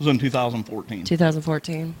 Yeah. It was in 2014.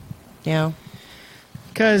 2014. Yeah.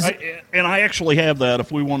 Because I actually have that.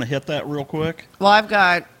 If we want to hit that real quick. Well, I've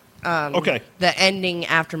got okay. The ending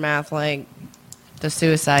aftermath, like the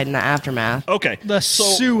suicide and the aftermath. Okay.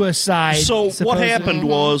 Suicide. So supposedly. what happened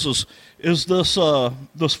was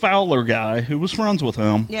this Fowler guy who was friends with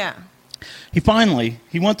him. Yeah. He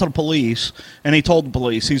went to the police and he told the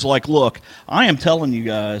police, he's like, look, I am telling you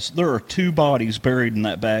guys, there are 2 bodies buried in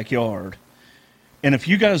that backyard. And if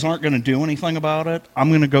you guys aren't going to do anything about it, I'm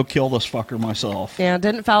going to go kill this fucker myself. Yeah,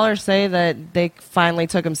 didn't Fowler say that they finally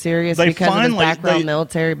took him serious because of his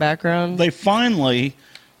military background? They finally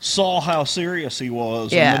saw how serious he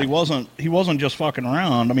was and that he wasn't just fucking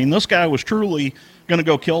around. I mean, this guy was truly going to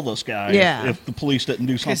go kill this guy if the police didn't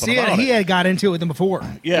do something about it. He had got into it with him before.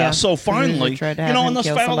 Yeah, so finally, and this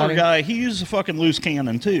Fowler guy, he's a fucking loose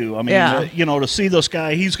cannon too. I mean, to see this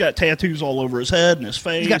guy, he's got tattoos all over his head and his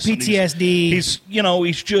face. He's got PTSD.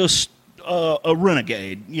 He's just a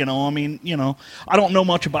renegade. I mean, I don't know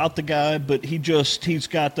much about the guy, but he's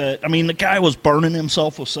got that. I mean, the guy was burning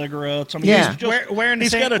himself with cigarettes. I mean, he's just, wearing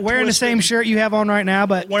the same shirt you have on right now,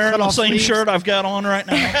 but wearing the same shirt I've got on right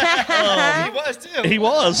now. He was too. He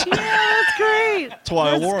was. Yeah, that's great. That's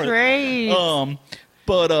why I wore it. Great.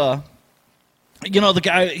 But the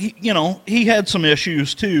guy, he had some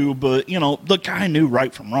issues too, but the guy knew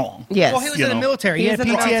right from wrong. Yes. Well, he was in the military. He had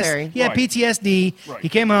PTSD. He had PTSD. Right. He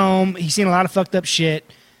came home. He's seen a lot of fucked up shit.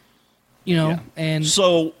 And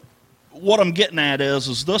so what I'm getting at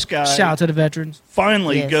is this guy. Shout out to the veterans.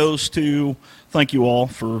 Finally goes to thank you all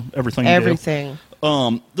for everything. Everything.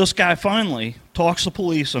 This guy finally talks the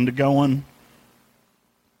police into going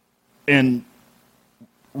and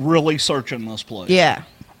really searching this place. Yeah.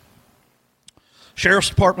 Sheriff's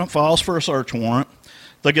Department files for a search warrant.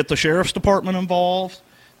 They get the Sheriff's Department involved.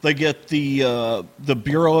 They get the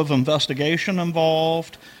Bureau of Investigation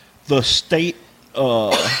involved. The state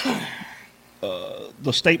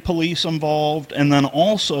police involved, and then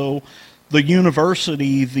also the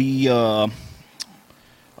university.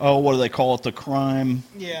 What do they call it? The crime.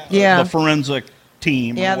 Yeah. The forensic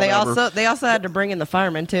team. Yeah. Or They also had to bring in the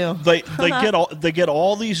firemen too. They get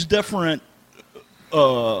all these different.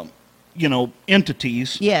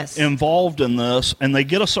 Entities involved in this, and they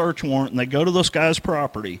get a search warrant, and they go to this guy's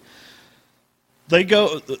property. They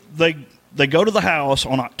go to the house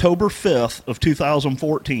on October 5th of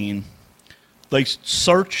 2014. They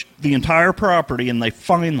search the entire property, and they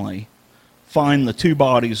finally find the 2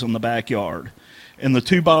 bodies in the backyard. And the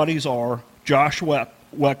 2 bodies are Josh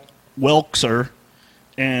Welkser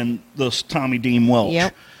and this Tommy Dean Welch.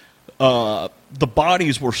 Yep. The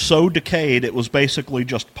bodies were so decayed, it was basically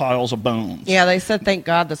just piles of bones. Yeah, they said thank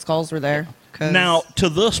God the skulls were there. Now, to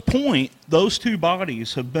this point, those 2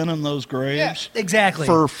 bodies have been in those graves exactly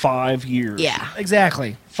for 5 years. Yeah.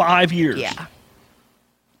 Exactly. 5 years. Yeah.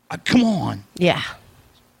 Come on. Yeah.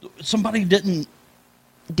 Somebody didn't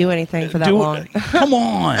do anything for that long. Come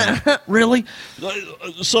on. Really?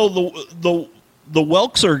 So the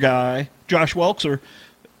Welkser guy, Josh Welkser,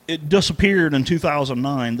 it disappeared in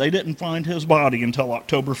 2009. They didn't find his body until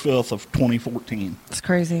October 5th of 2014. It's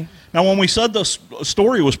crazy. Now, when we said this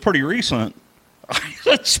story was pretty recent,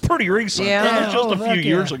 it's pretty recent. Yeah. It was just a few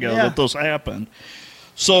years ago that this happened.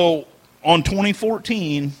 So, on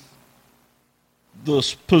 2014,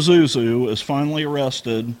 this Pazuzu is finally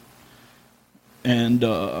arrested and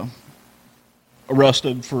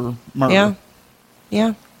arrested for murder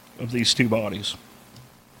of these 2 bodies.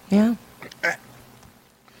 Yeah.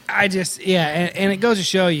 And it goes to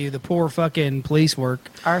show you the poor fucking police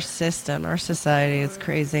work. Our system, our society is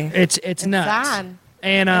crazy. It's nuts. Sad.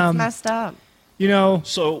 And it's messed up. You know.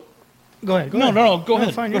 So, Go ahead. No, go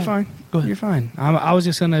ahead. Fine, Go you're ahead. fine. Go ahead. You're fine. I was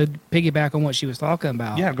just going to piggyback on what she was talking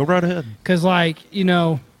about. Yeah, go right ahead. Because, like, you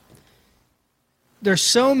know, there's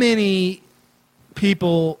so many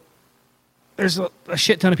people. There's a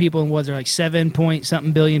shit ton of people in the woods. There are like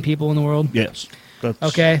 7-point-something billion people in the world. Yes. That's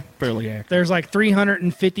Okay. fairly accurate. There's like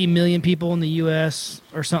 350 million people in the U.S.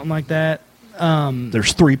 or something like that.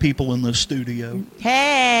 There's 3 people in this studio.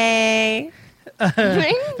 Hey.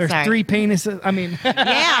 There's Sorry. 3 penises. I mean, Yeah,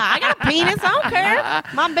 I got a penis. I don't care.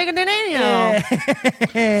 I'm bigger than any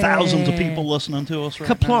of them. Thousands of people listening to us right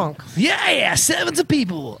Kaplunk. yeah, sevens of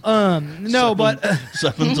people. No, but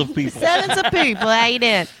Sevens of people. Sevens of people. How you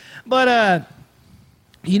doing? but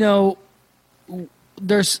you know,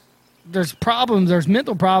 there's problems. There's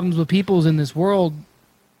mental problems with peoples in this world,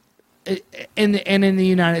 in the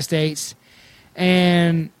United States,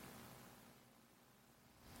 and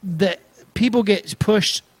the people get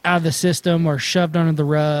pushed out of the system or shoved under the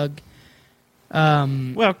rug.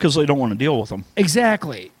 Well, because they don't want to deal with them.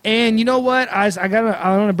 Exactly. And you know what? I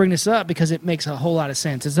want to bring this up because it makes a whole lot of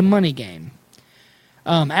sense. It's a money game.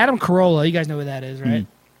 Adam Carolla, you guys know who that is, right?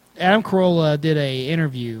 Adam Carolla did a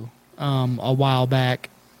interview a while back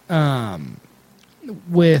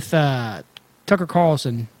with Tucker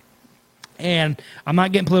Carlson. And I'm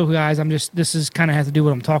not getting political, guys. This is kind of has to do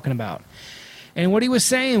with what I'm talking about. And what he was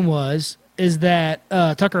saying is that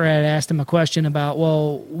Tucker had asked him a question about,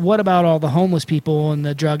 well, what about all the homeless people and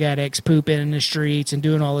the drug addicts pooping in the streets and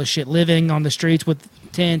doing all this shit, living on the streets with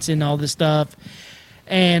tents and all this stuff?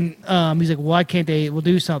 And he's like, why can't they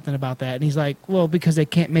do something about that? And he's like, well, because they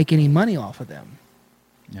can't make any money off of them.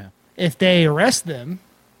 Yeah. If they arrest them,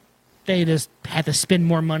 they just have to spend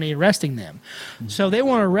more money arresting them. So they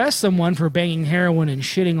want to arrest someone for banging heroin and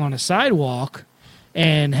shitting on a sidewalk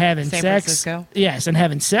and having San sex. Francisco? Yes, and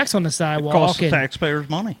having sex on the sidewalk. Costs the and, taxpayers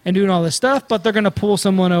money. and doing all this stuff, but they're going to pull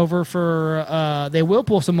someone over for, they will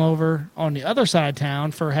pull someone over on the other side of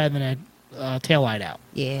town for having a taillight out.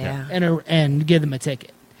 Yeah. And give them a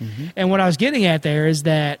ticket. And what I was getting at there is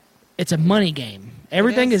that it's a money game.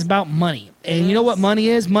 Everything is about money. And you know what money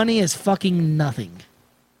is? Money is fucking nothing.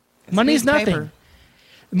 Money is nothing. Paper.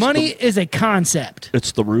 Money is a concept.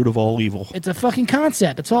 It's the root of all evil. It's a fucking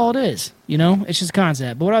concept. That's all it is. You know, it's just a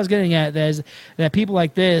concept. But what I was getting at is that people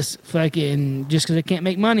like this, fucking, just because they can't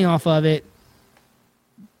make money off of it,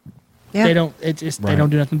 Yeah. they don't. It's just they don't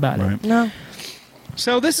do nothing about it. No.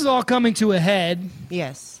 So this is all coming to a head,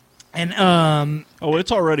 Yes. and Oh,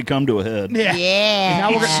 it's already come to a head. yeah.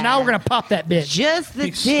 Yeah. Now we're gonna pop that bitch. Just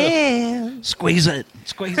the tip. Squeeze it.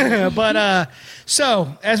 Squeeze it. But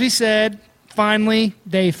so as we said, finally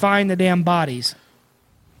they find the damn bodies,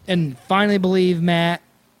 and finally believe Matt.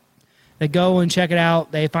 They go and check it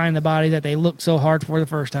out. They find the body that they looked so hard for the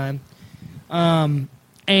first time,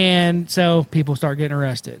 and so people start getting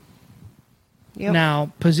arrested. Yep.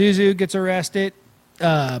 Now Pazuzu gets arrested.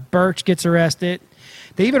 Birch gets arrested.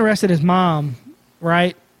 They even arrested his mom,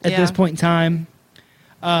 right? At this point in time.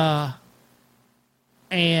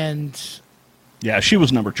 And Yeah, she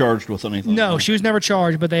was never charged with anything. no, she was never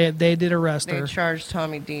charged, but they did arrest They her. charged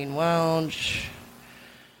Tommy Dean Welch,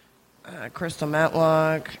 Crystal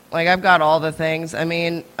Matlock. Like, I've got all the things. I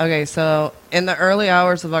mean, okay, so in the early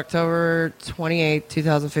hours of October 28,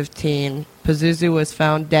 2015, Pazuzu was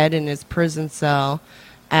found dead in his prison cell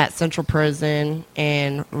at Central Prison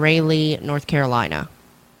in Raleigh, North Carolina.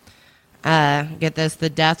 Get this, the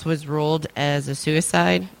death was ruled as a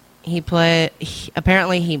suicide.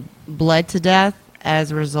 Apparently he bled to death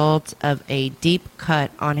as a result of a deep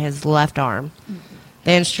cut on his left arm.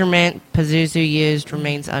 The instrument Pazuzu used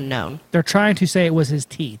remains unknown. They're trying to say it was his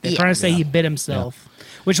teeth. They're trying to say he bit himself,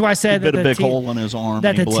 which is why I He said bit that a the big teeth, hole in his arm that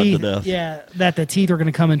and he the bled teeth, to death. yeah, that the teeth are going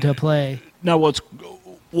to come into play. Now,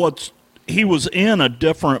 what's he was in a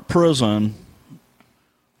different prison,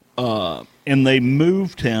 and they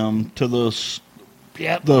moved him to this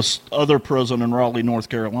other prison in Raleigh, North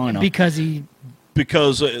Carolina, Because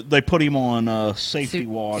they put him on safety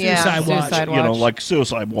watch, Suicide watch. you know, like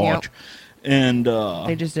suicide watch, and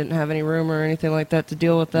They just didn't have any room or anything like that to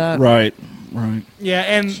deal with that. right. yeah,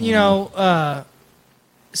 and you know,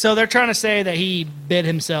 so they're trying to say that he bit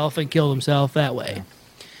himself and killed himself that way.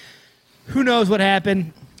 Who knows what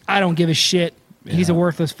happened? I don't give a shit. He's a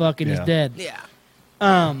worthless fuck and he's dead. Yeah.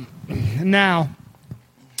 Now,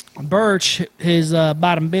 Birch, his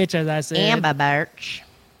bottom bitch, as I said, Amber Birch.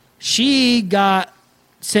 she got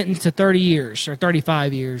sentenced to 30 years or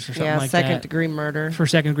 35 years or something Yeah, like second that degree murder. for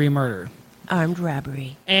second degree murder. Armed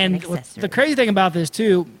robbery. And accessory. the crazy thing about this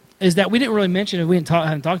too is that we didn't really mention it. We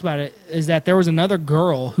haven't talked about it. Is that there was another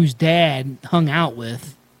girl whose dad hung out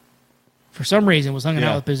with, for some reason, was hanging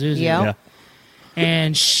out with Pazuzu. Yeah. Yeah.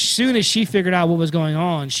 And soon as she figured out what was going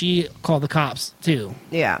on, she called the cops too.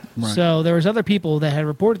 Yeah. Right. So there was other people that had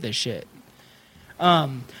reported this shit.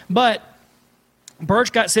 But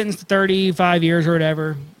Birch got sentenced to 35 years or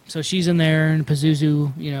whatever. So she's in there, and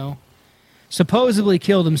Pazuzu, supposedly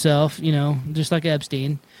killed himself, just like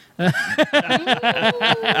Epstein.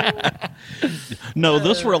 No,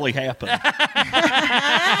 this really happened.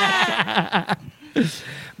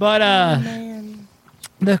 But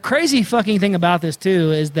the crazy fucking thing about this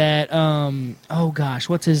too is that oh gosh,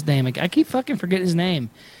 what's his name? I keep fucking forgetting his name.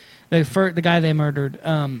 The guy they murdered,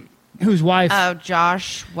 whose wife? Oh,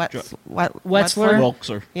 Josh Wetzler.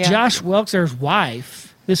 Wilkser. Yeah. Josh Welkser's wife.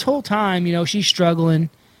 This whole time, she's struggling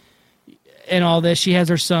and all this. She has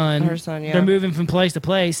her son. Her son, yeah. They're moving from place to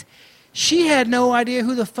place. She had no idea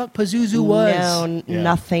who the fuck Pazuzu was. No,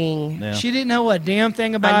 nothing. Yeah. She didn't know a damn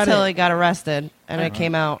thing about Until it he got arrested and it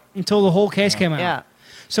came out. until the whole case came out. Yeah.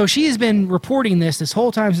 So she has been reporting this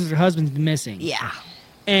whole time since her husband's been missing. Yeah.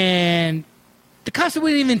 And the cops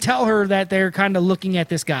wouldn't even tell her that they're kind of looking at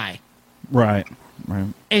this guy. Right.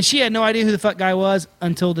 And she had no idea who the fuck guy was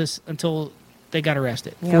until they got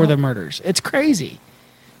arrested for the murders. It's crazy.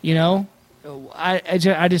 I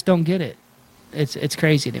just don't get it. It's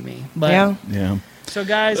crazy to me. But Yeah. Yeah. So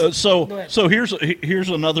guys, go So ahead. here's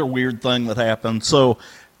another weird thing that happened. So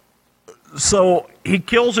he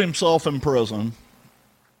kills himself in prison.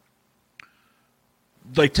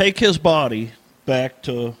 They take his body back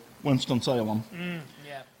to Winston-Salem.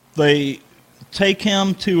 Yeah. They take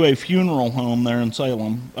him to a funeral home there in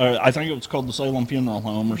Salem. I think it was called the Salem Funeral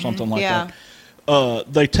Home or something like Yeah. that.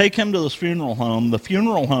 They take him to this funeral home. The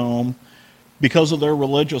funeral home, because of their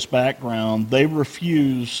religious background, they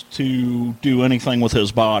refused to do anything with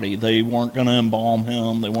his body. They weren't going to embalm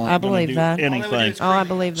him. They weren't I going believe to do that. anything. Oh, I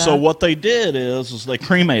believe that. So what they did is they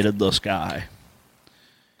cremated this guy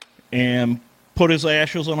and put his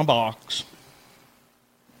ashes in a box.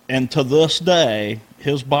 And to this day,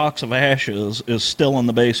 his box of ashes is still in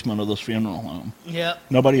the basement of this funeral home. Yep.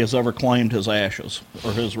 Nobody has ever claimed his ashes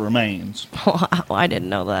or his remains. Wow, I didn't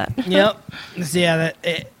know that. Yep. Yeah.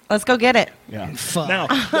 Let's go get it. Yeah. Fuck. Now,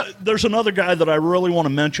 there's another guy that I really want to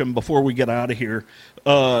mention before we get out of here.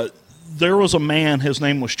 There was a man, his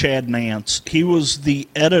name was Chad Nance. He was the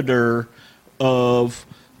editor of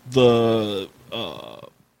the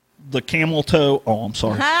Camel Toe. Oh, I'm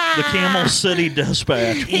sorry. The Camel City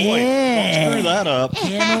Dispatch. Boy, don't screw that up.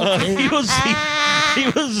 He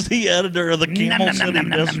was the editor of the Camel City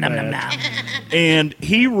Dispatch. And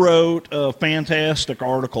he wrote a fantastic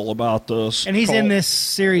article about this. And he's in this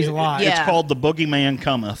series a lot. Yeah. It's called The Boogeyman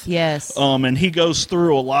Cometh. Yes. And he goes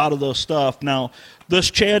through a lot of this stuff. Now, this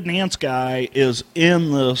Chad Nance guy is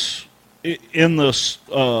in this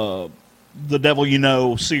The Devil You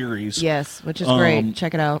Know series. Yes, which is great.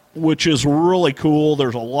 Check it out. Which is really cool.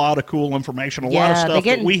 There's a lot of cool information, a lot of Yeah, stuff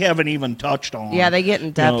that we haven't even touched on. Yeah, they get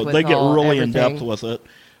in depth with They get all really everything. in depth with it.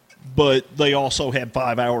 But they also had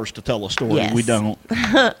 5 hours to tell a story. Yes. We don't.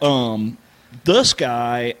 This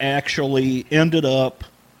guy actually ended up,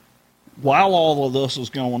 while all of this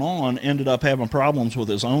is going on, ended up having problems with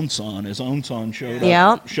his own son. His own son showed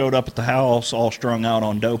up at the house all strung out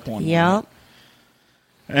on dope one Yeah. night.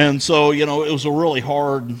 And so, it was a really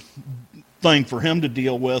hard thing for him to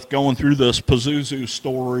deal with, going through this Pazuzu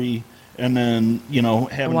story and then,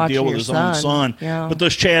 having to deal with his own son. Yeah. But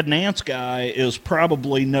this Chad Nance guy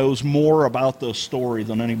probably knows more about this story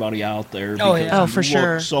than anybody out there. Oh, yeah. because Oh, he for looked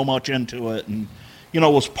sure. so much into it and,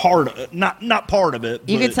 was part of it. Not part of it.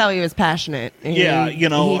 You but, could tell he was passionate. Yeah, he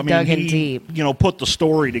dug in deep. Put the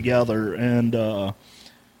story together and,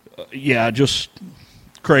 just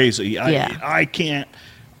crazy. Yeah. I can't.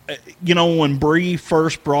 When Bree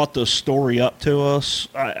first brought this story up to us,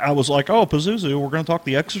 I was like, oh, Pazuzu, we're going to talk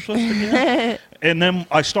The Exorcist again? And then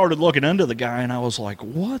I started looking into the guy, and I was like,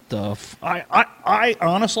 what the I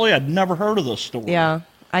honestly, I'd never heard of this story. Yeah.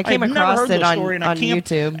 I came I'd never across heard it this on story, and I can't-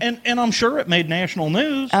 YouTube. And I'm sure it made national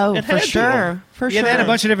news. Oh, It for had to have. sure. For Yeah, sure. they had a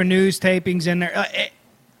bunch of different news tapings in there.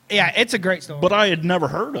 Yeah, it's a great story. But I had never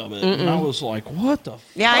heard of it. And I was like, what the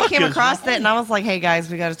Yeah, I fuck came is across wrong? it, and I was like, hey, guys,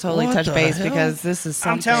 we got to totally What touch the base hell? because this is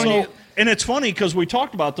something. I'm telling you. And it's funny because we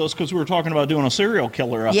talked about this because we were talking about doing a serial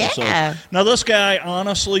killer episode. Yeah. Now, this guy,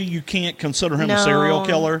 honestly, you can't consider him a No, serial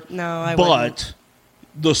killer. no, I But wouldn't.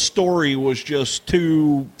 the story was just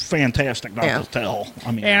too fantastic not Yeah. to tell.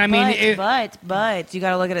 I mean, And I mean, But you got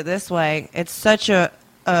to look at it this way. It's such a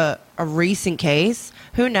recent case.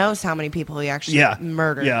 Who knows how many people he actually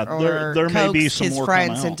murdered? Yeah, or there may be coaxed some his more come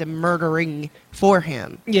friends out. into murdering for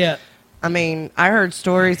him. yeah. I mean, I heard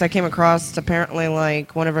stories I came across. Apparently,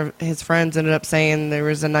 like one of his friends ended up saying there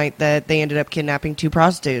was a night that they ended up kidnapping 2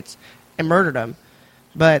 prostitutes and murdered them.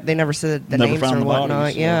 but they never said the Never names found or the whatnot.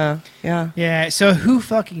 bodies, so. Yeah. Yeah, so who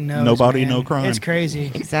fucking knows? Nobody, man? no crime. It's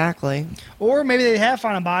crazy. Exactly. Or maybe they have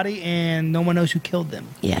found a body and no one knows who killed them.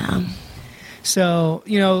 Yeah. So,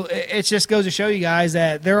 it just goes to show you guys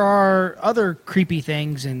that there are other creepy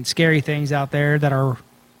things and scary things out there that are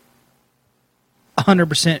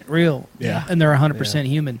 100% real. Yeah. And they're 100%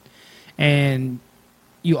 human. And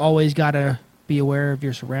you always got to be aware of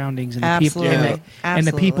your surroundings and the people Absolutely. and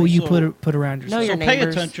the people you So- put around yourself. Know your So pay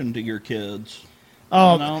neighbors. attention to your kids.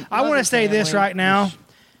 Oh, You know, I want to your say this family. right now,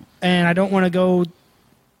 and I don't want to go.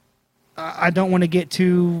 I don't want to get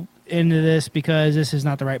too into this because this is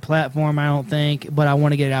not the right platform. I don't think, but I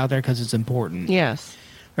want to get it out there because it's important. Yes.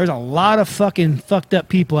 There's a lot of fucking fucked up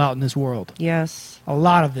people out in this world. Yes. A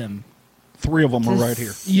lot of them. 3 of them are right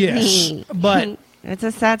here. Yes, but It's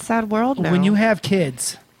a sad, sad world now. when you have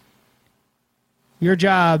kids, your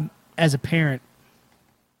job as a parent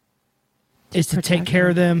is to take Protect care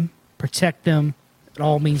of them. them, protect them. It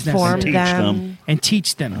all means Form necessary. Teach them. And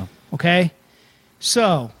teach them. Okay?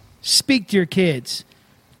 So, speak to your kids.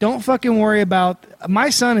 Don't fucking worry about. My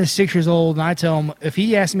son is 6 years old, and I tell him if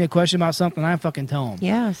he asks me a question about something, I fucking tell him.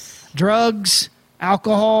 Yes. Drugs,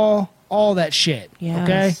 alcohol, all that shit. Yes.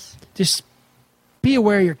 Okay? Just be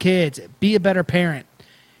aware of your kids. Be a better parent.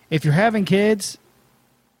 If you're having kids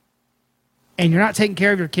and you're not taking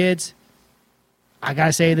care of your kids, I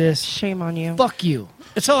gotta say this. Shame on you. Fuck you.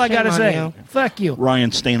 That's all I Shame gotta on say. you. Fuck you.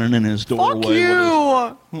 Ryan standing in his doorway. Fuck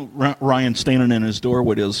you. Ryan standing in his door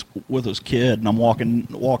with his kid, and I'm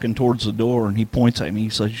walking towards the door, and he points at me. He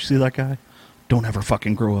says, "You see that guy? Don't ever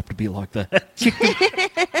fucking grow up to be like that."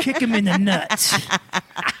 Kick him in the nuts.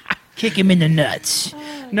 Kick him in the nuts.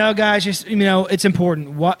 No, guys, just it's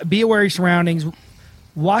important. Be aware of your surroundings.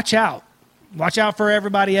 Watch out. Watch out for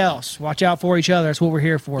everybody else. Watch out for each other. That's what we're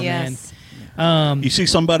here for, Yes. man. You see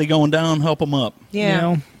somebody going down, help them up.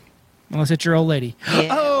 Yeah. Unless it's your old lady. Yeah.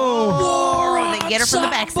 Oh, They get her from the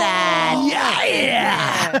backside.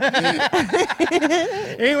 yeah.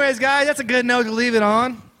 Anyways, guys, that's a good note to leave it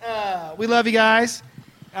on. We love you guys.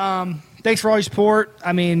 Thanks for all your support.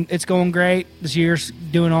 I mean, it's going great. This year's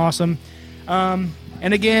doing awesome. And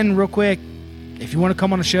again, real quick, if you want to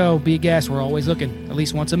come on the show, be a guest. We're always looking. At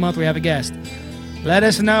least once a month we have a guest. Let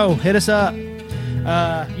us know. Hit us up.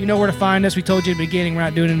 You know where to find us. We told you at the beginning. We're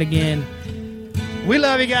not doing it again. We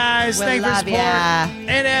love you guys. We Thanks for love your support.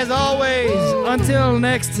 ya. And as always, until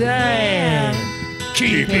next time,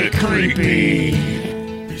 keep it creepy.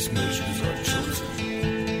 Peace,